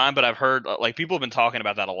at the time, but I've heard people have been talking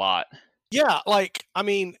about that a lot. Yeah,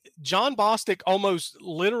 John Bostic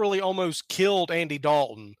literally almost killed Andy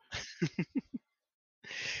Dalton.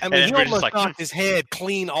 I mean, he almost knocked his head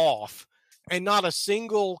clean off, and not a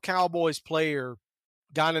single Cowboys player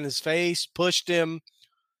got in his face, pushed him,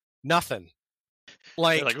 nothing.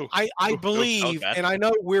 I believe, and I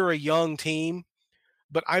know we're a young team,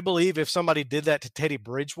 but I believe if somebody did that to Teddy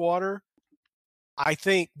Bridgewater, I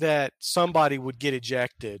think that somebody would get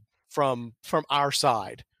ejected from our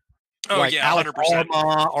side. Oh, yeah, 100%.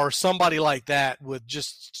 Or somebody like that would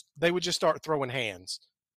just start throwing hands.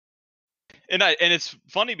 And it's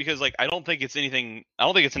funny because I don't think it's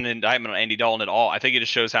an indictment on Andy Dalton at all. I think it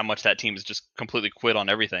just shows how much that team has just completely quit on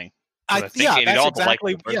everything. That's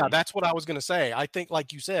what I was going to say. I think,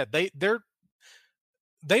 like you said, they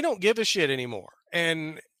don't give a shit anymore,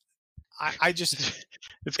 and I just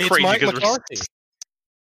it's crazy Mike because McCarthy.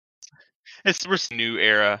 We're a new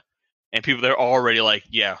era, and people they're already like,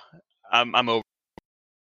 yeah, I'm over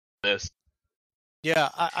this. Yeah,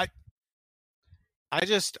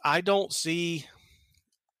 I don't see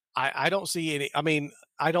any. I mean,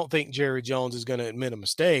 I don't think Jerry Jones is going to admit a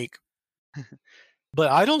mistake. But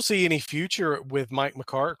I don't see any future with Mike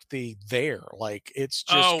McCarthy there. Like it's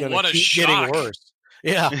just going to keep getting worse.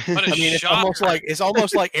 Yeah, What a I mean it's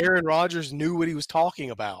almost like Aaron Rodgers knew what he was talking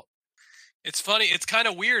about. It's funny. It's kind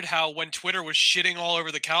of weird how when Twitter was shitting all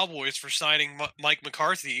over the Cowboys for signing Mike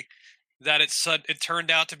McCarthy, that it turned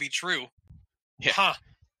out to be true. Yeah. Huh.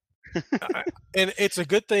 And it's a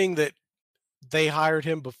good thing that they hired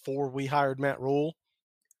him before we hired Matt Rule.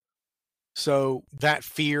 So that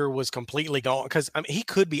fear was completely gone because I mean he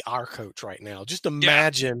could be our coach right now. Just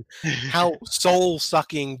imagine how soul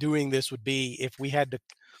sucking doing this would be if we had to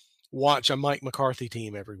watch a Mike McCarthy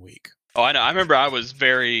team every week. Oh, I know. I remember I was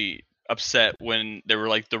very upset when there were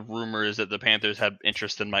like the rumors that the Panthers had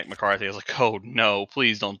interest in Mike McCarthy. I was like, oh no,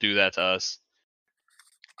 please don't do that to us.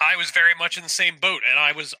 I was very much in the same boat, and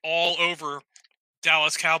I was all over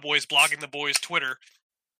Dallas Cowboys blogging the boys Twitter.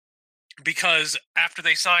 Because after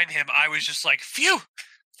they signed him, I was just like, phew,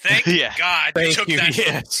 thank God you took that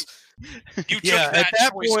choice. You took that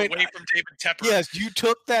choice away from David Tepper. Yes, you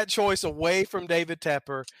took that choice away from David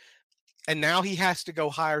Tepper, and now he has to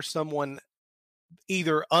go hire someone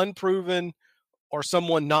either unproven or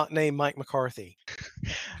someone not named Mike McCarthy.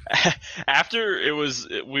 After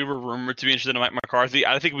we were rumored to be interested in Mike McCarthy,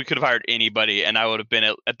 I think we could have hired anybody, and I would have been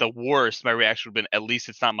at the worst. My reaction would have been, at least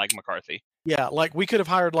it's not Mike McCarthy. Yeah, like we could have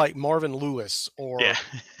hired like Marvin Lewis or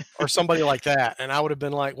somebody like that, and I would have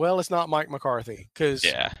been like, well, it's not Mike McCarthy because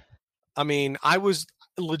I mean, I was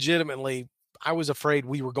afraid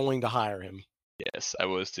we were going to hire him. Yes, I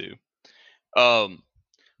was too. And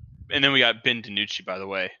then we got Ben DiNucci, by the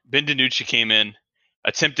way. Ben DiNucci came in,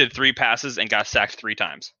 attempted 3 passes, and got sacked 3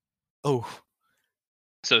 times. Oh.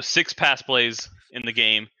 So 6 pass plays in the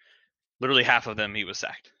game. Literally half of them he was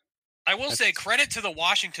sacked. I will say credit to the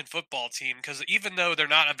Washington football team because even though they're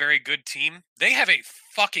not a very good team, they have a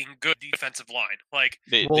fucking good defensive line. Like,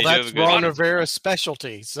 that's Ron Rivera's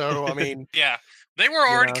specialty. So I mean, they were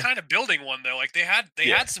already kind of building one though. Like they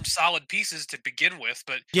had some solid pieces to begin with,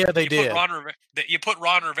 but they did. You put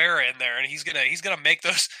Ron Rivera in there, and he's gonna make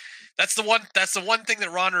those. That's the one thing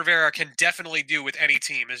that Ron Rivera can definitely do with any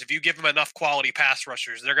team is if you give them enough quality pass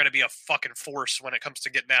rushers, they're gonna be a fucking force when it comes to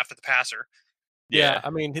getting after the passer. Yeah, I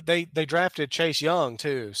mean they drafted Chase Young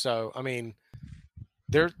too, so I mean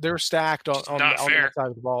they're stacked on that side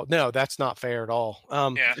of the ball. No, that's not fair at all.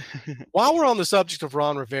 While we're on the subject of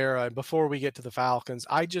Ron Rivera, and before we get to the Falcons,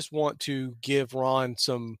 I just want to give Ron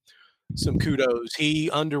some kudos.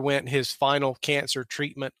 He underwent his final cancer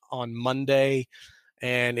treatment on Monday,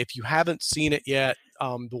 and if you haven't seen it yet,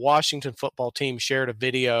 the Washington football team shared a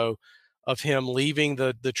video of him leaving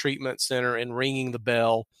the treatment center and ringing the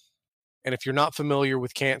bell. And if you're not familiar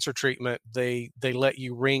with cancer treatment, they let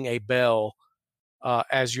you ring a bell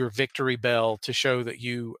as your victory bell to show that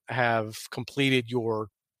you have completed your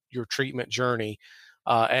treatment journey.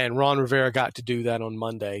 And Ron Rivera got to do that on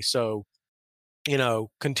Monday. So,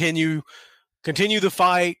 continue the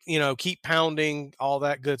fight, keep pounding, all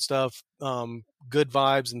that good stuff, good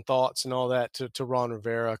vibes and thoughts and all that to Ron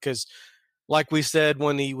Rivera. Because like we said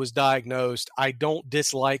when he was diagnosed, I don't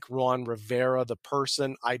dislike Ron Rivera, the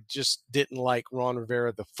person. I just didn't like Ron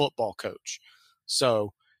Rivera, the football coach.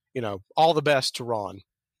 So, all the best to Ron.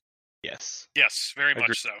 Yes. Yes, very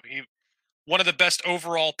much so. He one of the best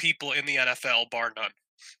overall people in the NFL, bar none.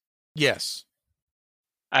 Yes.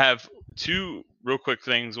 I have 2 real quick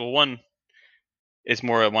things. Well, one is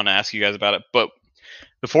more I want to ask you guys about it, but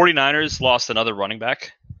the 49ers lost another running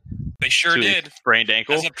back. They sure did. Sprained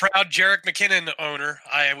ankle. As a proud Jerick McKinnon owner,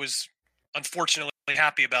 I was unfortunately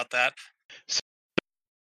happy about that.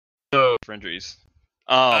 So for injuries.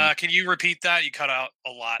 Can you repeat that? You cut out a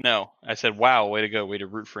lot. No, I said, wow, way to go. Way to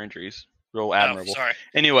root for injuries. Real admirable. Oh, sorry.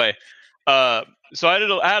 Anyway, so I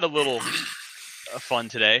had a little fun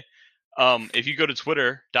today. If you go to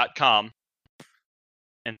twitter.com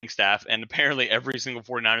and staff, and apparently every single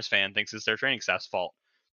 49ers fan thinks it's their training staff's fault.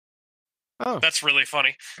 Oh, that's really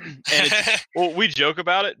funny. And well, we joke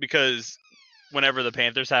about it because whenever the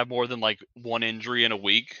Panthers have more than like one injury in a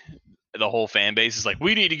week, the whole fan base is like,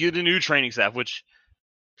 we need to get a new training staff, which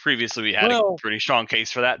previously we had a pretty strong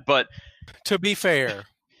case for that. But to be fair,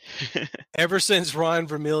 ever since Ryan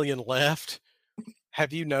Vermillion left,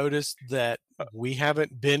 have you noticed that we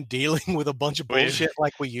haven't been dealing with a bunch of bullshit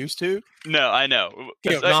like we used to? No, I know.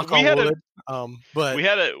 Knock on wood. But we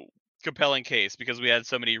had a compelling case because we had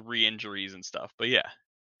so many re-injuries and stuff. But yeah,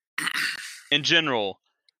 in general,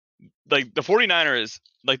 like the 49ers,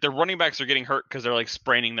 like their running backs are getting hurt because they're like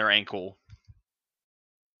spraining their ankle.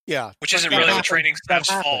 Yeah, which isn't really the training staff's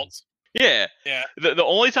fault. Yeah. Yeah. The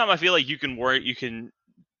only time I feel like you can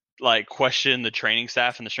like question the training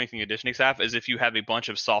staff and the strength and conditioning staff is if you have a bunch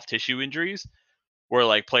of soft tissue injuries where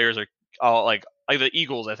like players are all like the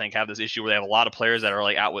Eagles, I think, have this issue where they have a lot of players that are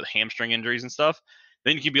like out with hamstring injuries and stuff.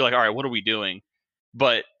 Then you can be like, all right, what are we doing?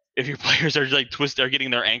 But if your players are like are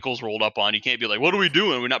getting their ankles rolled up on, you can't be like, what are we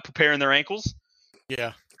doing? We're not preparing their ankles.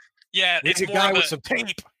 Yeah. Yeah, It's it's a more guy of with a, some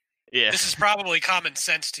tape. Yeah. This is probably common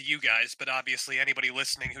sense to you guys, but obviously anybody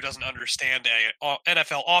listening who doesn't understand a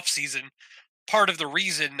NFL offseason, part of the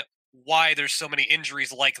reason why there's so many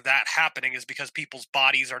injuries like that happening is because people's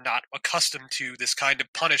bodies are not accustomed to this kind of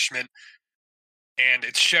punishment, and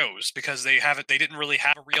it shows because they didn't really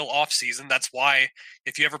have a real offseason. That's why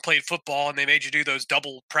if you ever played football and they made you do those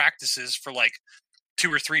double practices for like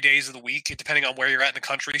 2 or 3 days of the week, depending on where you're at in the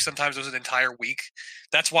country, sometimes it was an entire week.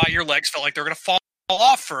 That's why your legs felt like they're going to fall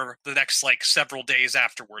off for the next like several days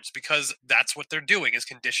afterwards, because that's what they're doing, is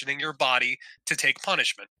conditioning your body to take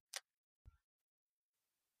punishment.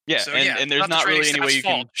 Yeah, So, and there's not really any way you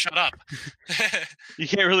can shut up. you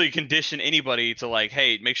can't really condition anybody to like,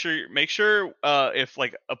 hey, make sure if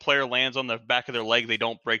like a player lands on the back of their leg, they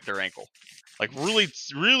don't break their ankle. Like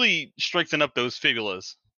really strengthen up those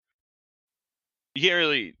fibulas. You can't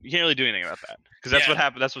really do anything about that because that's what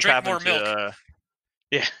happened. That's what's Drink happened more to milk.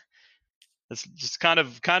 yeah. It's just kind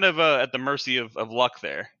of at the mercy of luck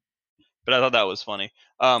there. But I thought that was funny.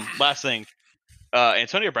 Last thing,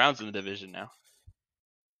 Antonio Brown's in the division now.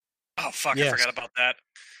 Oh fuck! Yes. I forgot about that.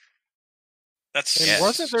 And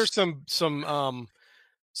wasn't there some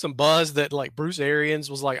buzz that like Bruce Arians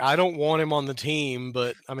was like, I don't want him on the team,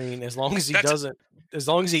 but I mean, as long as he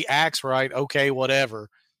acts right, okay, whatever.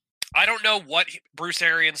 I don't know what Bruce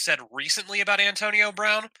Arians said recently about Antonio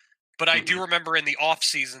Brown, but I do remember in the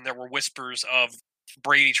offseason there were whispers of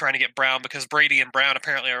Brady trying to get Brown because Brady and Brown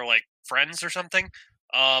apparently are like friends or something.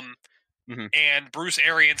 And Bruce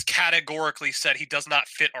Arians categorically said he does not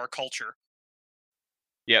fit our culture.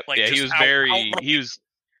 Yep. Like, yeah, just he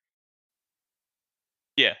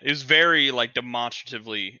was very like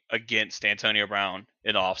demonstratively against Antonio Brown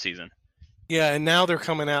in the offseason. Yeah, and now they're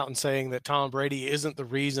coming out and saying that Tom Brady isn't the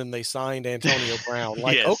reason they signed Antonio Brown.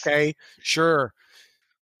 Like, Yes. okay, sure.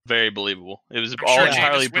 Very believable. It was I'm all sure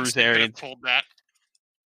entirely Jameis Bruce Winston could have Arians. pulled that.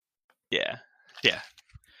 Yeah.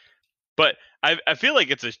 But I feel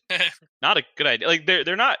like it's not a good idea. Like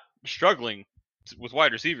they're not struggling with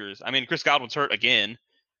wide receivers. I mean, Chris Godwin's hurt again,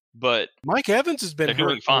 but Mike Evans has been they're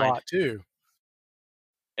doing hurt fine. a lot too.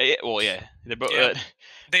 Well, yeah, they're both. Yeah.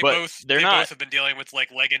 They both have been dealing with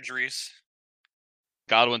like leg injuries.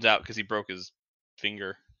 Godwin's out because he broke his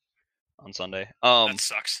finger on Sunday. That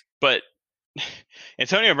sucks. But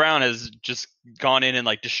Antonio Brown has just gone in and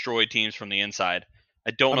like destroyed teams from the inside.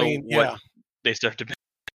 I don't know what they start to benefit.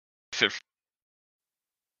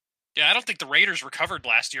 Yeah, I don't think the Raiders recovered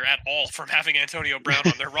last year at all from having Antonio Brown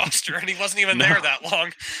on their roster, and he wasn't even there that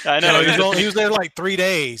long. I know. He was there like 3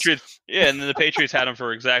 days. Yeah, and then the Patriots had him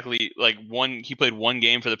for exactly like one. He played one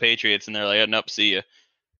game for the Patriots, and they're like, "Nope, see ya."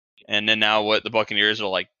 And then now what? The Buccaneers are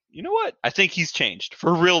like, you know what? I think he's changed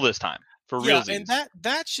for real this time. For real. Yeah, and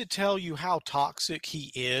that should tell you how toxic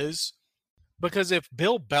he is. Because if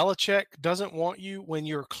Bill Belichick doesn't want you when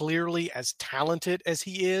you're clearly as talented as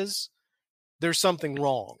he is, there's something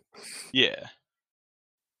wrong. Yeah.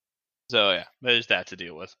 So yeah, there's that to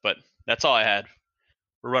deal with. But that's all I had.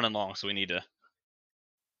 We're running long, so we need to.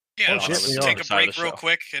 Yeah, let's take a break real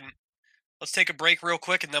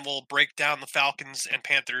quick, and then we'll break down the Falcons and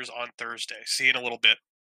Panthers on Thursday. See you in a little bit.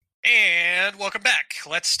 And welcome back.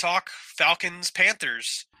 Let's talk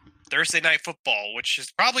Falcons-Panthers. Thursday Night Football, which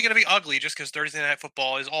is probably going to be ugly just because Thursday Night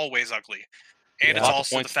Football is always ugly. And it's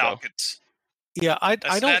also the Falcons. Yeah, I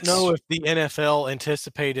don't know if the NFL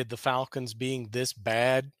anticipated the Falcons being this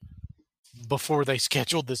bad before they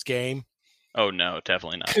scheduled this game. Oh no,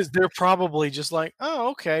 definitely not. Because they're probably just like, oh,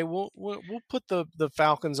 okay, we'll put the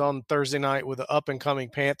Falcons on Thursday night with an up and coming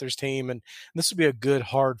Panthers team, and this will be a good,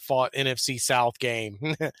 hard fought NFC South game.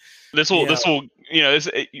 This will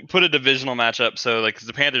put a divisional matchup. So like, 'cause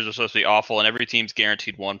the Panthers are supposed to be awful, and every team's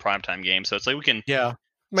guaranteed one primetime game. So it's like we can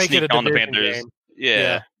make it a on the division Panthers. game.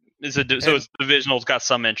 Yeah. It's divisional. It's got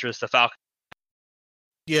some interest. The Falcons.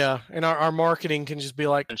 Yeah, and our marketing can just be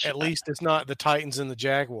like, at least it's not the Titans and the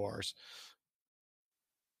Jaguars.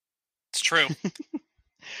 It's true.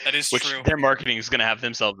 That is true. Their marketing is going to have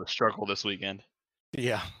themselves a struggle this weekend.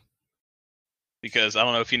 Yeah. Because I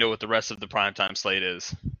don't know if you know what the rest of the primetime slate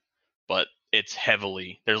is, but it's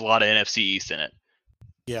there's a lot of NFC East in it.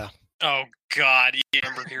 Yeah. Oh, God. You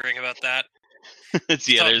remember hearing about that? I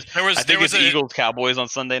think it's Eagles Cowboys on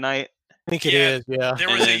Sunday night. I think it is, yeah.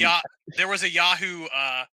 There was a Yahoo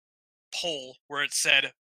poll where it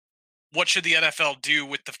said what should the NFL do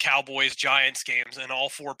with the Cowboys Giants games, and all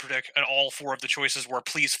four of the choices were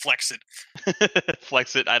please flex it.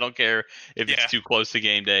 Flex it. I don't care if Yeah. it's too close to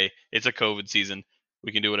game day. It's a COVID season.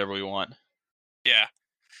 We can do whatever we want. Yeah.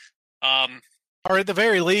 Or at the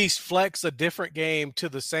very least, flex a different game to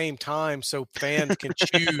the same time so fans can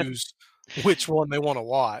choose which one they want to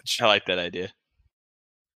watch. I like that idea.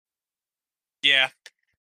 Yeah.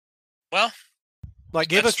 Well, like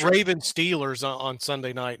give us true. Ravens Steelers on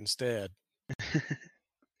Sunday night instead.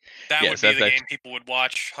 That would be the game people would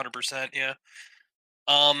watch, 100%. Yeah.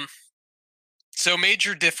 So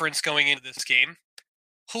major difference going into this game.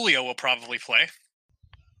 Julio will probably play.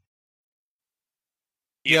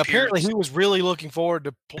 Apparently he was really looking forward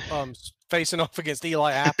to facing off against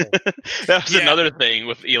Eli Apple. That was another thing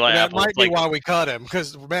with Eli Apple. That might be why we cut him,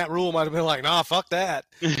 because Matt Rule might have been like, nah, fuck that.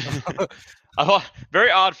 I thought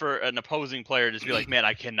very odd for an opposing player to just be like, man,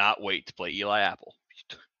 I cannot wait to play Eli Apple.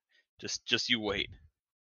 Just you wait.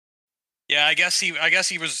 Yeah, I guess he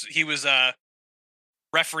was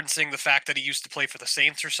referencing the fact that he used to play for the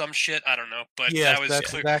Saints or some shit. I don't know, but yeah,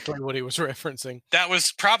 that's exactly what he was referencing. That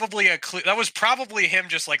was probably him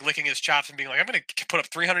just like licking his chops and being like, I'm going to put up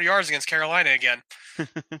 300 yards against Carolina again.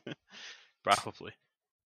 Probably.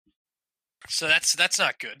 So that's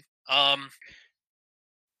not good.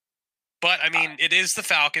 But I mean, it is the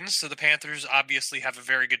Falcons, so the Panthers obviously have a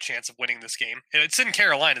very good chance of winning this game. And it's in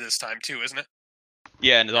Carolina this time too, isn't it?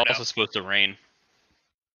 Yeah, and it's also supposed to rain.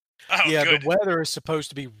 Oh, yeah, good. The weather is supposed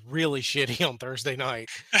to be really shitty on Thursday night.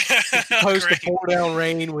 It's supposed to pour down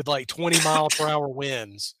rain with like 20 mile per hour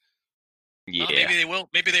winds. Yeah,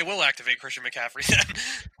 maybe they will activate Christian McCaffrey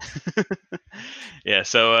then. Yeah,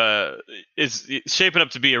 so it's shaping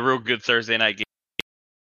up to be a real good Thursday night game.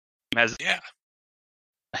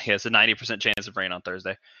 Has a 90% chance of rain on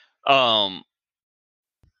Thursday. But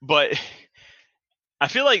I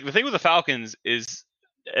feel like the thing with the Falcons is,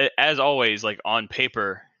 as always, like on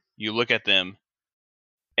paper, you look at them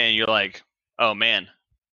and you're like, oh man,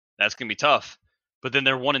 that's gonna be tough. But then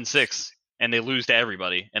they're 1-6 and they lose to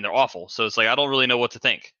everybody and they're awful. So it's like, I don't really know what to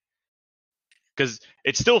think, because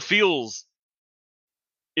it still feels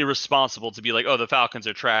irresponsible to be like, oh, the Falcons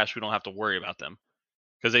are trash, we don't have to worry about them,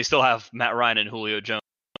 because they still have Matt Ryan and Julio Jones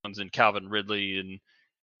and Calvin Ridley and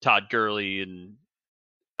Todd Gurley and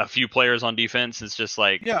a few players on defense. It's just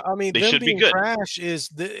like, yeah, I mean, they them should be being good. Trash is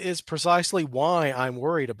precisely why I'm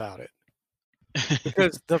worried about it,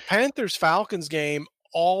 because the Panthers Falcons game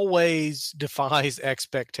always defies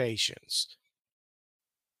expectations.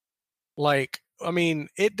 Like, I mean,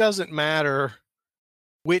 it doesn't matter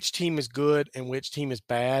which team is good and which team is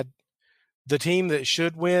bad. The team that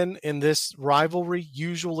should win in this rivalry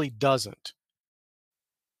usually doesn't.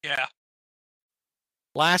 Yeah.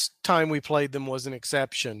 Last time we played them was an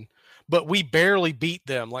exception, but we barely beat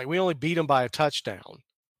them. Like, we only beat them by a touchdown.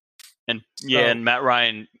 And and Matt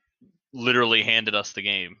Ryan literally handed us the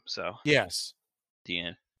game. So yes, the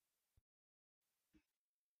end.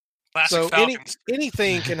 Classic Falcons.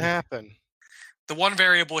 Anything can happen. The one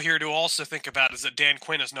variable here to also think about is that Dan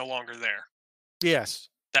Quinn is no longer there. Yes.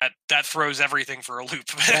 That throws everything for a loop.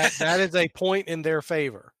 that is a point in their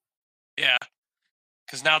favor. Yeah.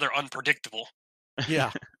 Because now they're unpredictable.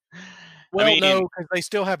 Yeah. Well, no, because they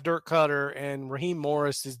still have Dirk Cutter and Raheem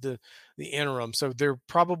Morris is the interim, so they're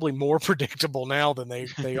probably more predictable now than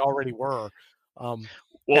they already were.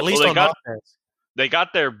 At least on offense. They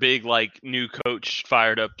got their big new coach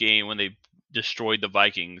fired up game when they destroyed the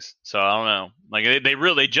Vikings. So I don't know. Like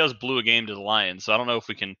they just blew a game to the Lions. So I don't know if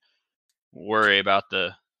we can worry about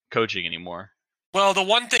the coaching anymore. Well, the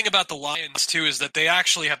one thing about the Lions too is that they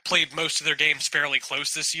actually have played most of their games fairly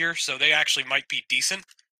close this year, so they actually might be decent.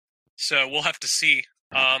 So we'll have to see.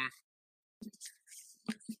 I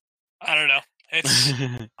don't know. It's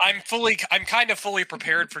I'm kind of fully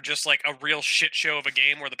prepared for just like a real shit show of a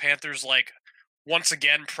game where the Panthers once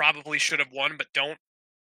again probably should have won but don't.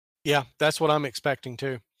 Yeah, that's what I'm expecting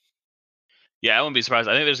too. Yeah, I wouldn't be surprised.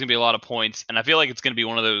 I think there's going to be a lot of points, and I feel like it's going to be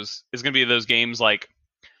one of those. It's going to be those games like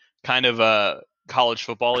kind of college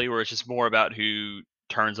football-y, where it's just more about who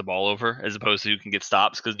turns the ball over as opposed to who can get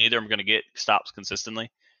stops, because neither of them are going to get stops consistently.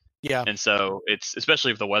 Yeah, and so it's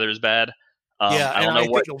especially if the weather is bad. I don't know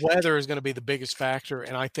think the weather is going to be the biggest factor,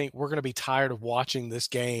 and I think we're going to be tired of watching this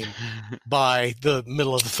game by the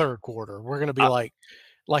middle of the third quarter. We're going to be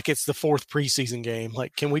like it's the fourth preseason game.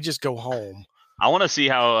 Like, can we just go home? I want to see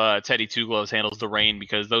how Teddy Two Gloves handles the rain,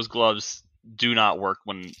 because those gloves do not work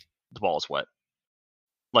when the ball is wet.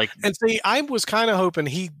 And see, I was kind of hoping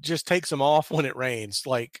he just takes them off when it rains.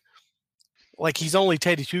 Like he's only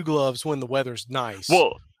Teddy Two Gloves when the weather's nice.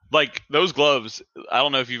 Well, those gloves, I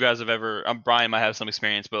don't know if you guys have ever. Brian might have some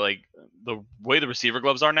experience, but the way the receiver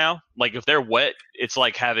gloves are now, like if they're wet, it's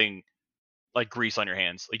like having like grease on your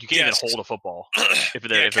hands. Like you can't even hold a football if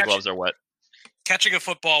the gloves are wet. Catching a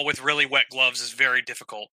football with really wet gloves is very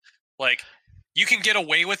difficult. Like you can get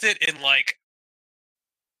away with it in like,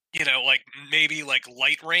 like maybe like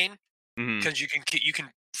light rain because you can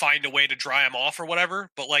find a way to dry them off or whatever.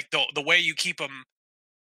 But like the way you keep them,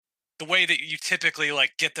 the way that you typically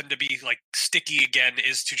like get them to be like sticky again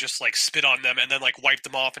is to just like spit on them and then like wipe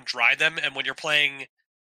them off and dry them. And when you're playing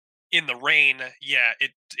in the rain,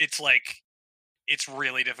 it's like it's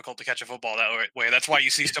really difficult to catch a football that way. That's why you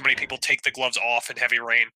see so many people take the gloves off in heavy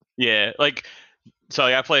rain. Yeah, like so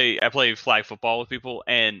I play flag football with people,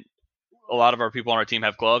 and a lot of our people on our team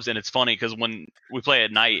have gloves, and it's funny because when we play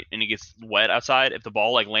at night and it gets wet outside, if the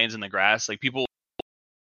ball like lands in the grass, like people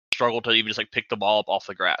struggle to even just like pick the ball up off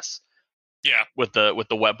the grass. Yeah, with the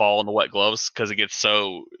wet ball and the wet gloves because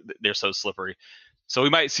they're so slippery. So we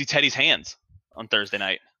might see Teddy's hands on Thursday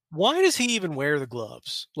night. Why does he even wear the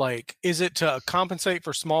gloves? Like, is it to compensate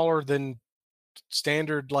for smaller than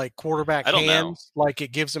standard like quarterback hands? Know. Like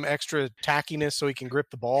it gives him extra tackiness so he can grip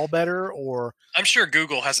the ball better? Or I'm sure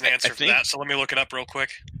Google has an answer for that, so let me look it up real quick.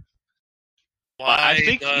 Why I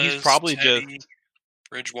think he's probably Teddy just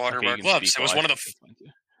Bridgewater wear gloves. It was one of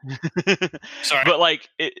the. Sorry, but like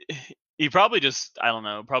he probably just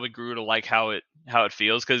probably grew to like how it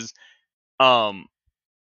feels because,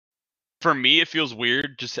 for me it feels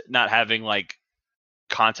weird just not having like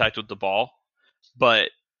contact with the ball,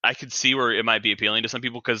 but I could see where it might be appealing to some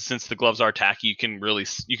people because since the gloves are tacky, you can really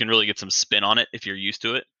get some spin on it if you're used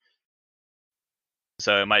to it.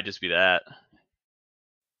 So it might just be that.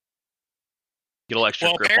 Get a little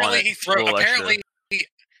extra grip on it.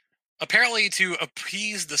 Apparently to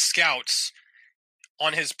appease the scouts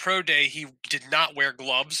on his pro day, he did not wear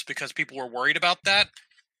gloves because people were worried about that,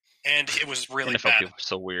 and it was really NFL bad. People are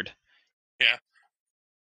so weird. Yeah.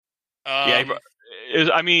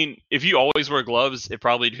 I mean, if you always wear gloves, it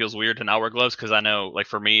probably feels weird to not wear gloves because I know, like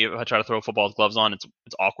for me, if I try to throw a football with gloves on, it's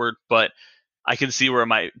awkward. But I can see where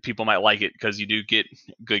people might like it because you do get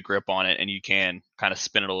good grip on it and you can kind of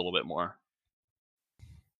spin it a little bit more.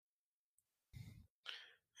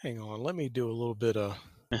 Hang on, let me do a little bit of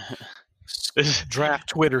draft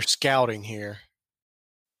Twitter scouting here.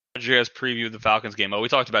 What did you guys preview the Falcons game? Oh, we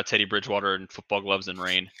talked about Teddy Bridgewater and football gloves in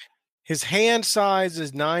rain. His hand size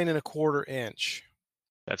is 9 1/4 inch.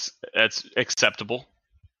 That's acceptable.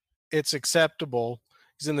 It's acceptable.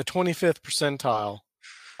 He's in the 25th percentile.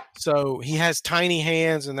 So he has tiny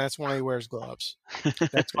hands, and that's why he wears gloves.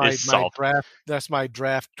 That's my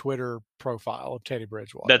draft Twitter profile of Teddy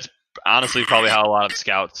Bridgewater. That's honestly probably how a lot of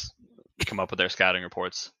scouts come up with their scouting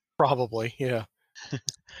reports. Probably, yeah.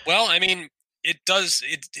 Well, I mean,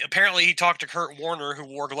 apparently he talked to Kurt Warner, who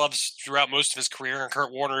wore gloves throughout most of his career, and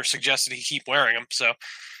Kurt Warner suggested he keep wearing them. So it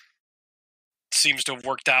seems to have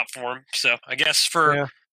worked out for him. So I guess for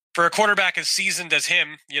a quarterback as seasoned as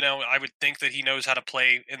him, I would think that he knows how to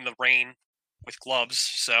play in the rain with gloves.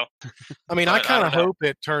 So I mean, I kind of hope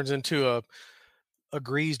it turns into a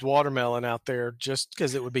greased watermelon out there just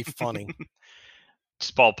because it would be funny.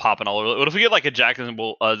 Just ball popping all over. What if we get like a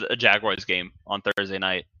Jaguars game on Thursday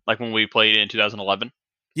night, like when we played in 2011?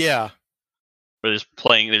 Yeah, they're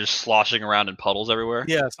just sloshing around in puddles everywhere.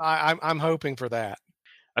 Yes, I'm hoping for that.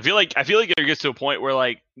 I feel like it gets to a point where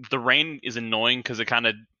like the rain is annoying because it kind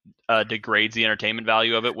of degrades the entertainment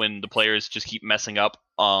value of it when the players just keep messing up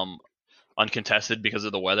uncontested because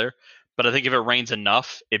of the weather. But I think if it rains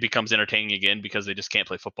enough, it becomes entertaining again because they just can't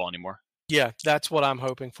play football anymore. Yeah, that's what I'm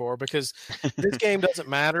hoping for because this game doesn't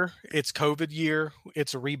matter. It's COVID year.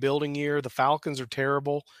 It's a rebuilding year. The Falcons are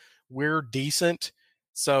terrible. We're decent.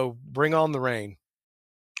 So bring on the rain.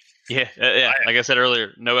 Yeah. Like I said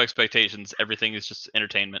earlier, no expectations. Everything is just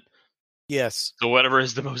entertainment. Yes. So whatever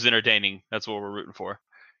is the most entertaining, that's what we're rooting for.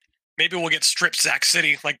 Maybe we'll get strip sack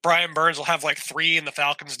city. Like Brian Burns will have like 3, and the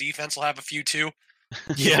Falcons defense will have a few too.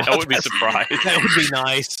 Yeah, I would be surprised. That would be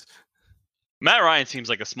nice. Matt Ryan seems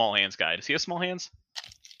like a small hands guy. Does he have small hands?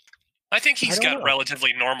 I think he's got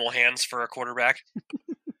relatively normal hands for a quarterback.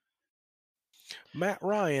 Matt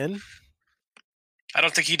Ryan. I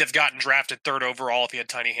don't think he'd have gotten drafted 3rd overall if he had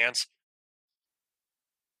tiny hands.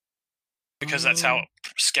 Because that's how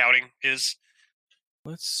scouting is.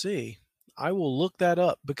 Let's see. I will look that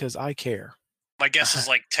up because I care. My guess is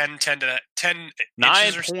like 10 to 10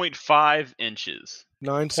 9.5 inches.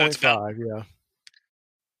 9.5, yeah.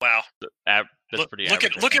 Wow, that's pretty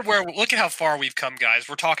average. Look at how far we've come, guys.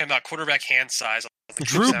 We're talking about quarterback hand size.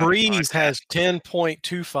 Drew Brees has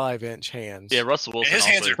 10.25 inch hands. Yeah, Russell Wilson. His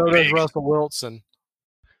hands are so big. does Russell Wilson.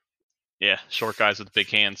 Yeah, short guys with big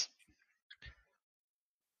hands.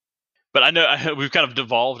 But I know we've kind of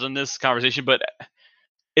devolved in this conversation, but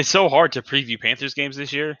it's so hard to preview Panthers games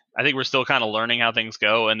this year. I think we're still kind of learning how things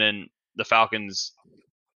go, and then the Falcons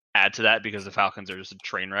add to that because the Falcons are just a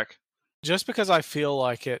train wreck. Just because I feel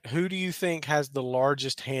like it, who do you think has the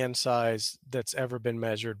largest hand size that's ever been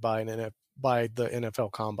measured by by the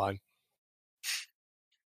NFL Combine?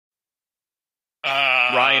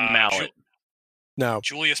 Ryan Mallett. No,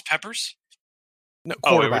 Julius Peppers? no,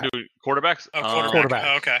 Oh, wait, we're quarterback. doing quarterbacks? Oh, quarterback. Quarterback.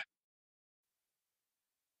 Oh, okay.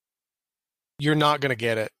 You're not going to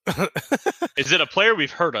get it. Is it a player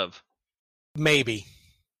we've heard of? Maybe.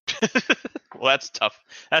 Well, that's tough.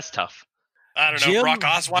 That's tough. I don't know. Brock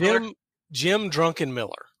Osweiler? Jim Drunken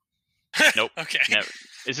Miller. Nope. Okay. Never.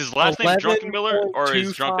 Is his last name Drunken Miller, or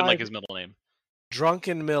is Drunken like 11.25 his middle name?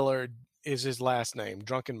 Drunken Miller is his last name.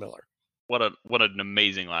 Drunken Miller. What an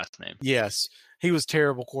amazing last name. Yes, he was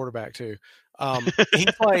terrible quarterback too. He's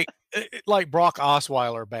like Brock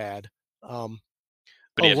Osweiler bad.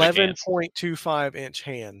 But he had big hands. 11.25-inch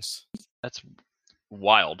hands. That's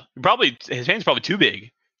wild. His hand's probably too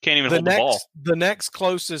big. Can't even hold the ball. The next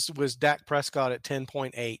closest was Dak Prescott at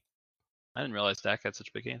 10.8. I didn't realize Dak had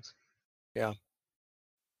such big hands. Yeah.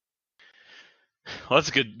 Well, that's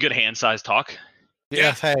a good hand size talk.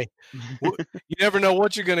 Yeah. Hey, you never know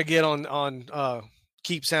what you're going to get on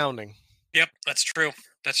Keep Sounding. Yep, that's true.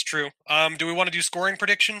 That's true. Do we want to do scoring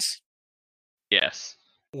predictions? Yes.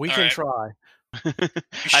 We All can right. try.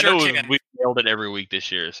 I know can. we've nailed it every week this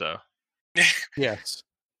year, so. Yes.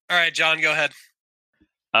 All right, John, go ahead.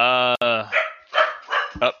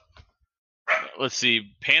 Let's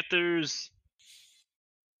see. Panthers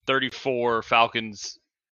 34, Falcons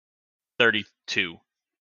 32.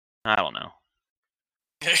 I don't know.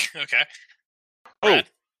 Okay. Brad?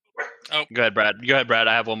 Oh. Go ahead, Brad.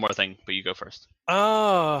 I have one more thing, but you go first.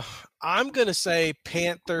 I'm going to say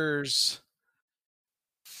Panthers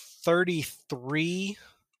 33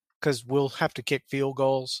 because we'll have to kick field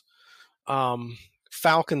goals.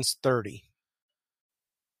 Falcons 30.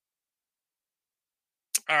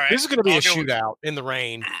 All right. This is going to be a shootout in the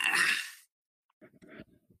rain.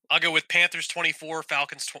 I'll go with Panthers 24,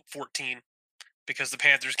 Falcons 14, because the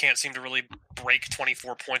Panthers can't seem to really break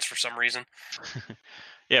 24 points for some reason.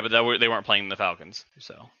 Yeah, but they weren't playing the Falcons,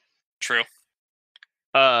 so. True.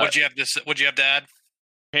 What'd you have to add?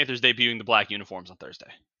 Panthers debuting the black uniforms on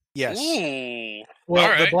Thursday. Yes. Ooh. Well, all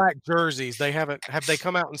right. the black jerseys, have they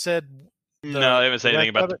come out and said? No, they haven't said anything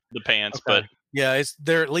about the pants, okay. But yeah,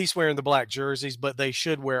 they're at least wearing the black jerseys, but they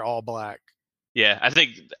should wear all black. Yeah, I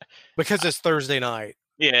think because it's Thursday night.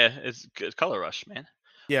 Yeah, it's color rush, man.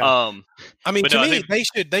 Yeah. I mean, to me,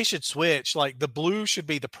 they should switch. Like the blue should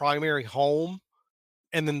be the primary home,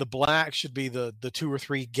 and then the black should be the 2 or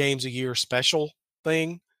 3 games a year special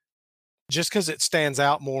thing. Just because it stands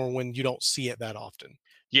out more when you don't see it that often.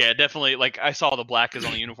 Yeah, definitely. Like I saw the black is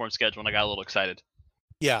on the uniform schedule, and I got a little excited.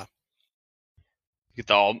 Yeah. Get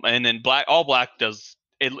and then all black does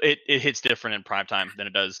it hits different in prime time than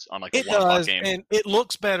it does on like a 1 o'clock game. And it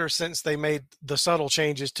looks better since they made the subtle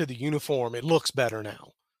changes to the uniform. It looks better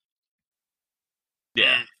now.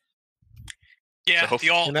 Yeah. Yeah, so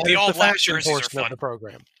the all black jerseys are fun. Of the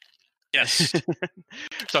program. Yes. We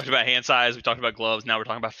talked about hand size, we talked about gloves, now we're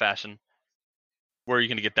talking about fashion. Where are you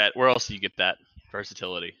gonna get that? Where else do you get that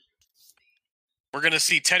versatility? We're going to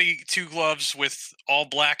see Teddy 2 gloves with all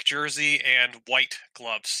black jersey and white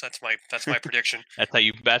gloves. That's my prediction. That's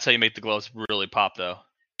how you make the gloves really pop, though.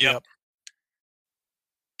 Yep.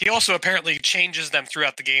 He also apparently changes them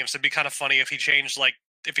throughout the game, so it'd be kind of funny if he changed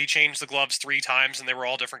the gloves 3 times and they were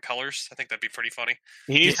all different colors. I think that'd be pretty funny.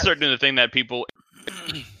 He needs to start doing the thing that people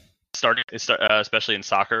start especially in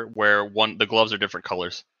soccer, where the gloves are different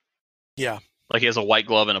colors. Yeah. Like he has a white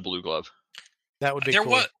glove and a blue glove. That would be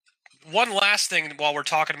cool. One last thing while we're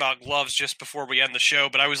talking about gloves just before we end the show,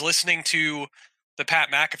 but I was listening to the Pat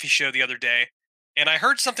McAfee show the other day, and I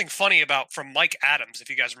heard something funny from Mike Adams, if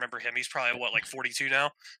you guys remember him. He's probably, 42 now?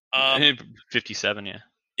 57, yeah.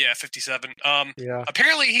 Yeah, 57. Yeah.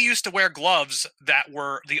 Apparently he used to wear gloves that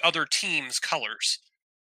were the other team's colors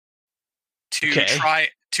to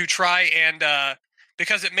try and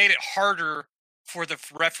because it made it harder for the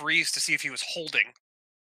referees to see if he was holding.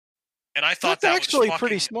 And I thought that actually was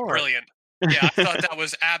pretty smart. Brilliant. Yeah, I thought that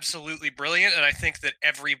was absolutely brilliant, and I think that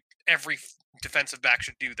every defensive back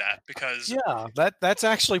should do that because that's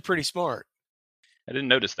actually pretty smart. I didn't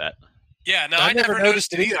notice that. Yeah, no, I never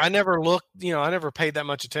noticed it either. I never looked. I never paid that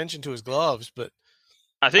much attention to his gloves, but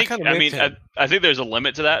I think there's a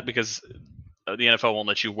limit to that because the NFL won't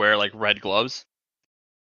let you wear like red gloves.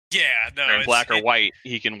 Yeah, no, wearing black or white,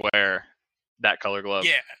 he can wear that color glove.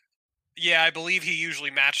 Yeah, I believe he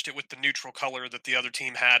usually matched it with the neutral color that the other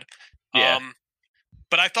team had. Yeah.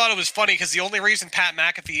 But I thought it was funny because the only reason Pat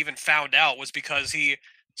McAfee even found out was because he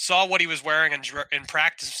saw what he was wearing in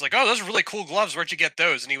practice. He was like, "Oh, those are really cool gloves. Where'd you get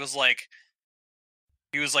those?" And he was like,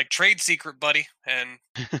 "Trade secret, buddy." And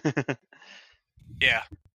yeah,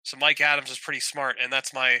 so Mike Adams is pretty smart, and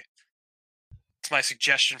that's my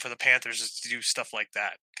suggestion for the Panthers is to do stuff like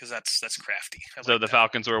that because that's crafty. So the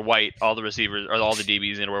Falcons wear white. All the receivers or all the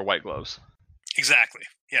DBs need to wear white gloves. Exactly.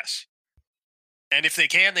 Yes. And if they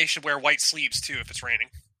can, they should wear white sleeves too if it's raining.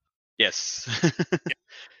 Yes.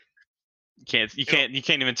 Yeah. You can't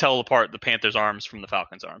even tell apart the Panthers' arms from the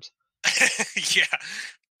Falcons' arms. Yeah.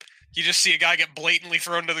 You just see a guy get blatantly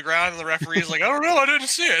thrown to the ground, and the referee is like, "I don't know, I didn't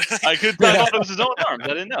see it." I thought it was his own arms. I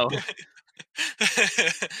didn't know.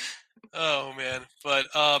 Oh man, but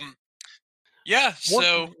yeah.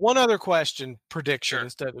 So one other question prediction Sure.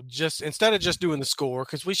 instead of just doing the score,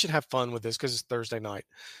 because we should have fun with this because it's Thursday night.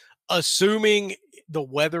 Assuming the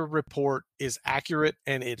weather report is accurate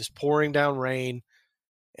and it is pouring down rain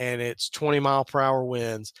and it's 20-mile-per-hour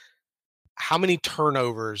winds, how many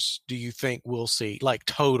turnovers do you think we'll see, like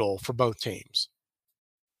total for both teams?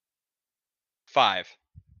 5.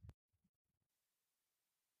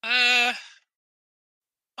 I'll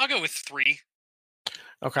go with 3.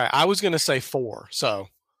 Okay, I was going to say 4. So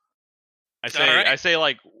I say All right.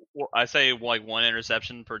 I say one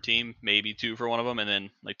interception per team, maybe 2 for one of them, and then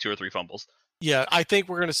like 2 or 3 fumbles. yeah, I think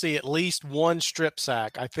we're going to see at least one strip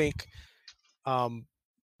sack. I think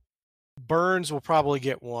Burns will probably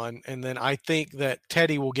get one, and then I think that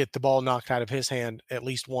Teddy will get the ball knocked out of his hand at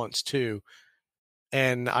least once too.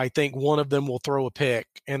 And I think one of them will throw a pick,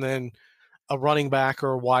 and then a running back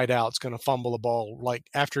or a wideout's going to fumble the ball. Like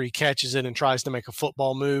after he catches it and tries to make a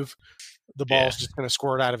football move, the ball's just going to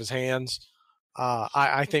squirt out of his hands.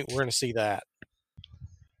 I think we're going to see that.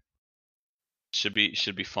 Should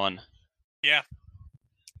be fun. Yeah.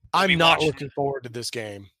 I'm not looking forward to this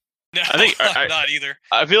game. No, I think I'm not either.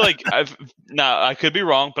 I feel like I could be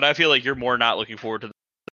wrong, but I feel like you're more not looking forward to the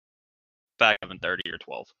back 11:30 or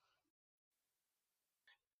 12.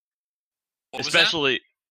 Especially,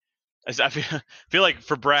 I feel like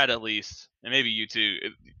for Brad at least, and maybe you too,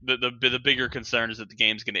 the bigger concern is that the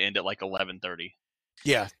game's going to end at like 11:30.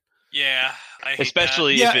 Yeah. Yeah, I hate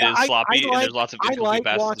especially that. if it is sloppy and there's lots of incomplete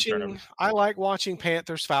passes and turnovers. I like watching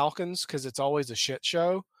Panthers Falcons because it's always a shit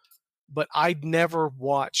show. But I'd never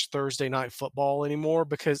watch Thursday Night Football anymore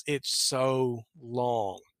because it's so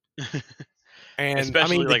long. And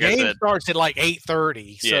especially, I mean, the like game starts at like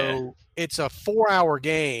 8:30, Yeah. so it's a 4-hour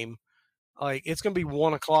game. Like it's going to be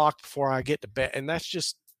 1 o'clock before I get to bed, and that's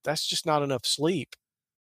just not enough sleep.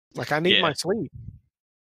 Like I need my sleep.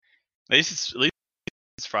 At least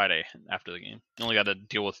it's Friday after the game. You only got to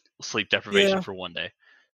deal with sleep deprivation for one day.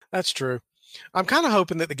 That's true. I'm kind of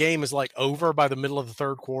hoping that the game is like over by the middle of the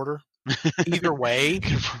third quarter. Either way,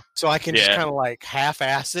 so I can just kind of like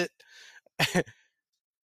half-ass it.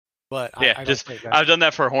 But I don't think I've done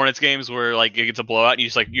that for Hornets games where like it gets a blowout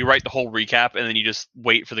and you write the whole recap and then you just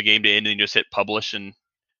wait for the game to end and you just hit publish and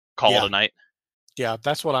call it a night. Yeah,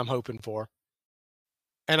 that's what I'm hoping for.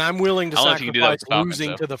 And I'm willing to sacrifice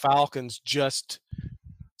losing to the Falcons just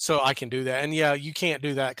so I can do that. And yeah, you can't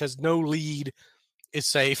do that because no lead is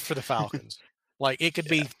safe for the Falcons. Like it could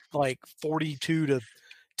be like 42-10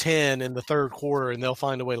 in the third quarter and they'll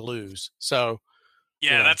find a way to lose. So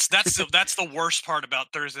yeah, that's the worst part about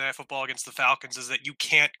Thursday Night Football against the Falcons is that you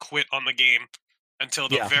can't quit on the game until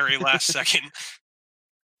the very last second.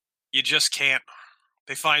 You just can't.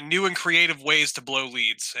 They find new and creative ways to blow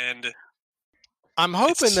leads, and I'm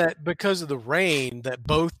hoping that because of the rain that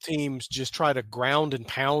both teams just try to ground and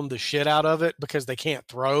pound the shit out of it because they can't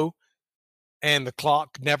throw and the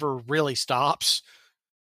clock never really stops.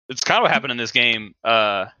 It's kind of what happened in this game,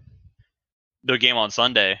 the game on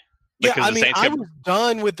Sunday. Yeah, I mean, I was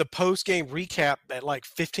done with the post-game recap at like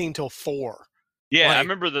 15 till 4. Yeah, like, I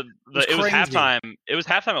remember it was halftime. It was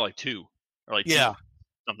halftime at like 2 or like 2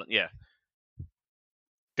 something. Yeah.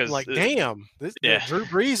 Because like, damn, Drew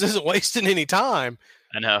Brees isn't wasting any time.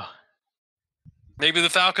 I know. Maybe the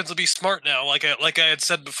Falcons will be smart now. Like I had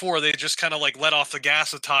said before, they just kind of like let off the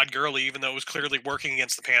gas with Todd Gurley, even though it was clearly working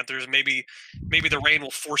against the Panthers. Maybe the rain will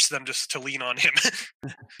force them just to lean on him.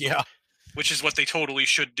 Yeah. Which is what they totally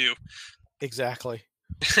should do. Exactly.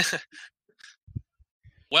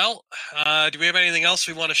 Well, do we have anything else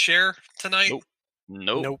we want to share tonight?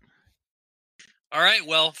 Nope. All right.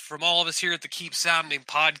 Well, from all of us here at the Keep Sounding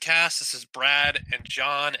podcast, this is Brad and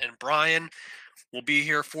John and Brian. We'll be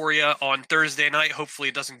here for you on Thursday night. Hopefully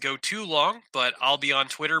it doesn't go too long, but I'll be on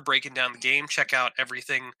Twitter breaking down the game. Check out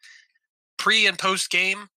everything pre and post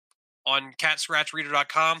game on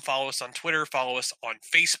catscratchreader.com. Follow us on Twitter. Follow us on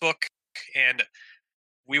Facebook. and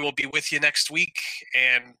we will be with you next week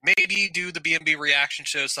and maybe do the B&B reaction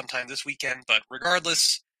show sometime this weekend. But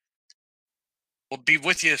regardless, we'll be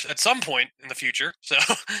with you at some point in the future. So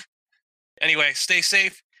anyway, stay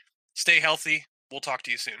safe, stay healthy. We'll talk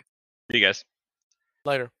to you soon. See you guys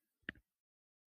Later.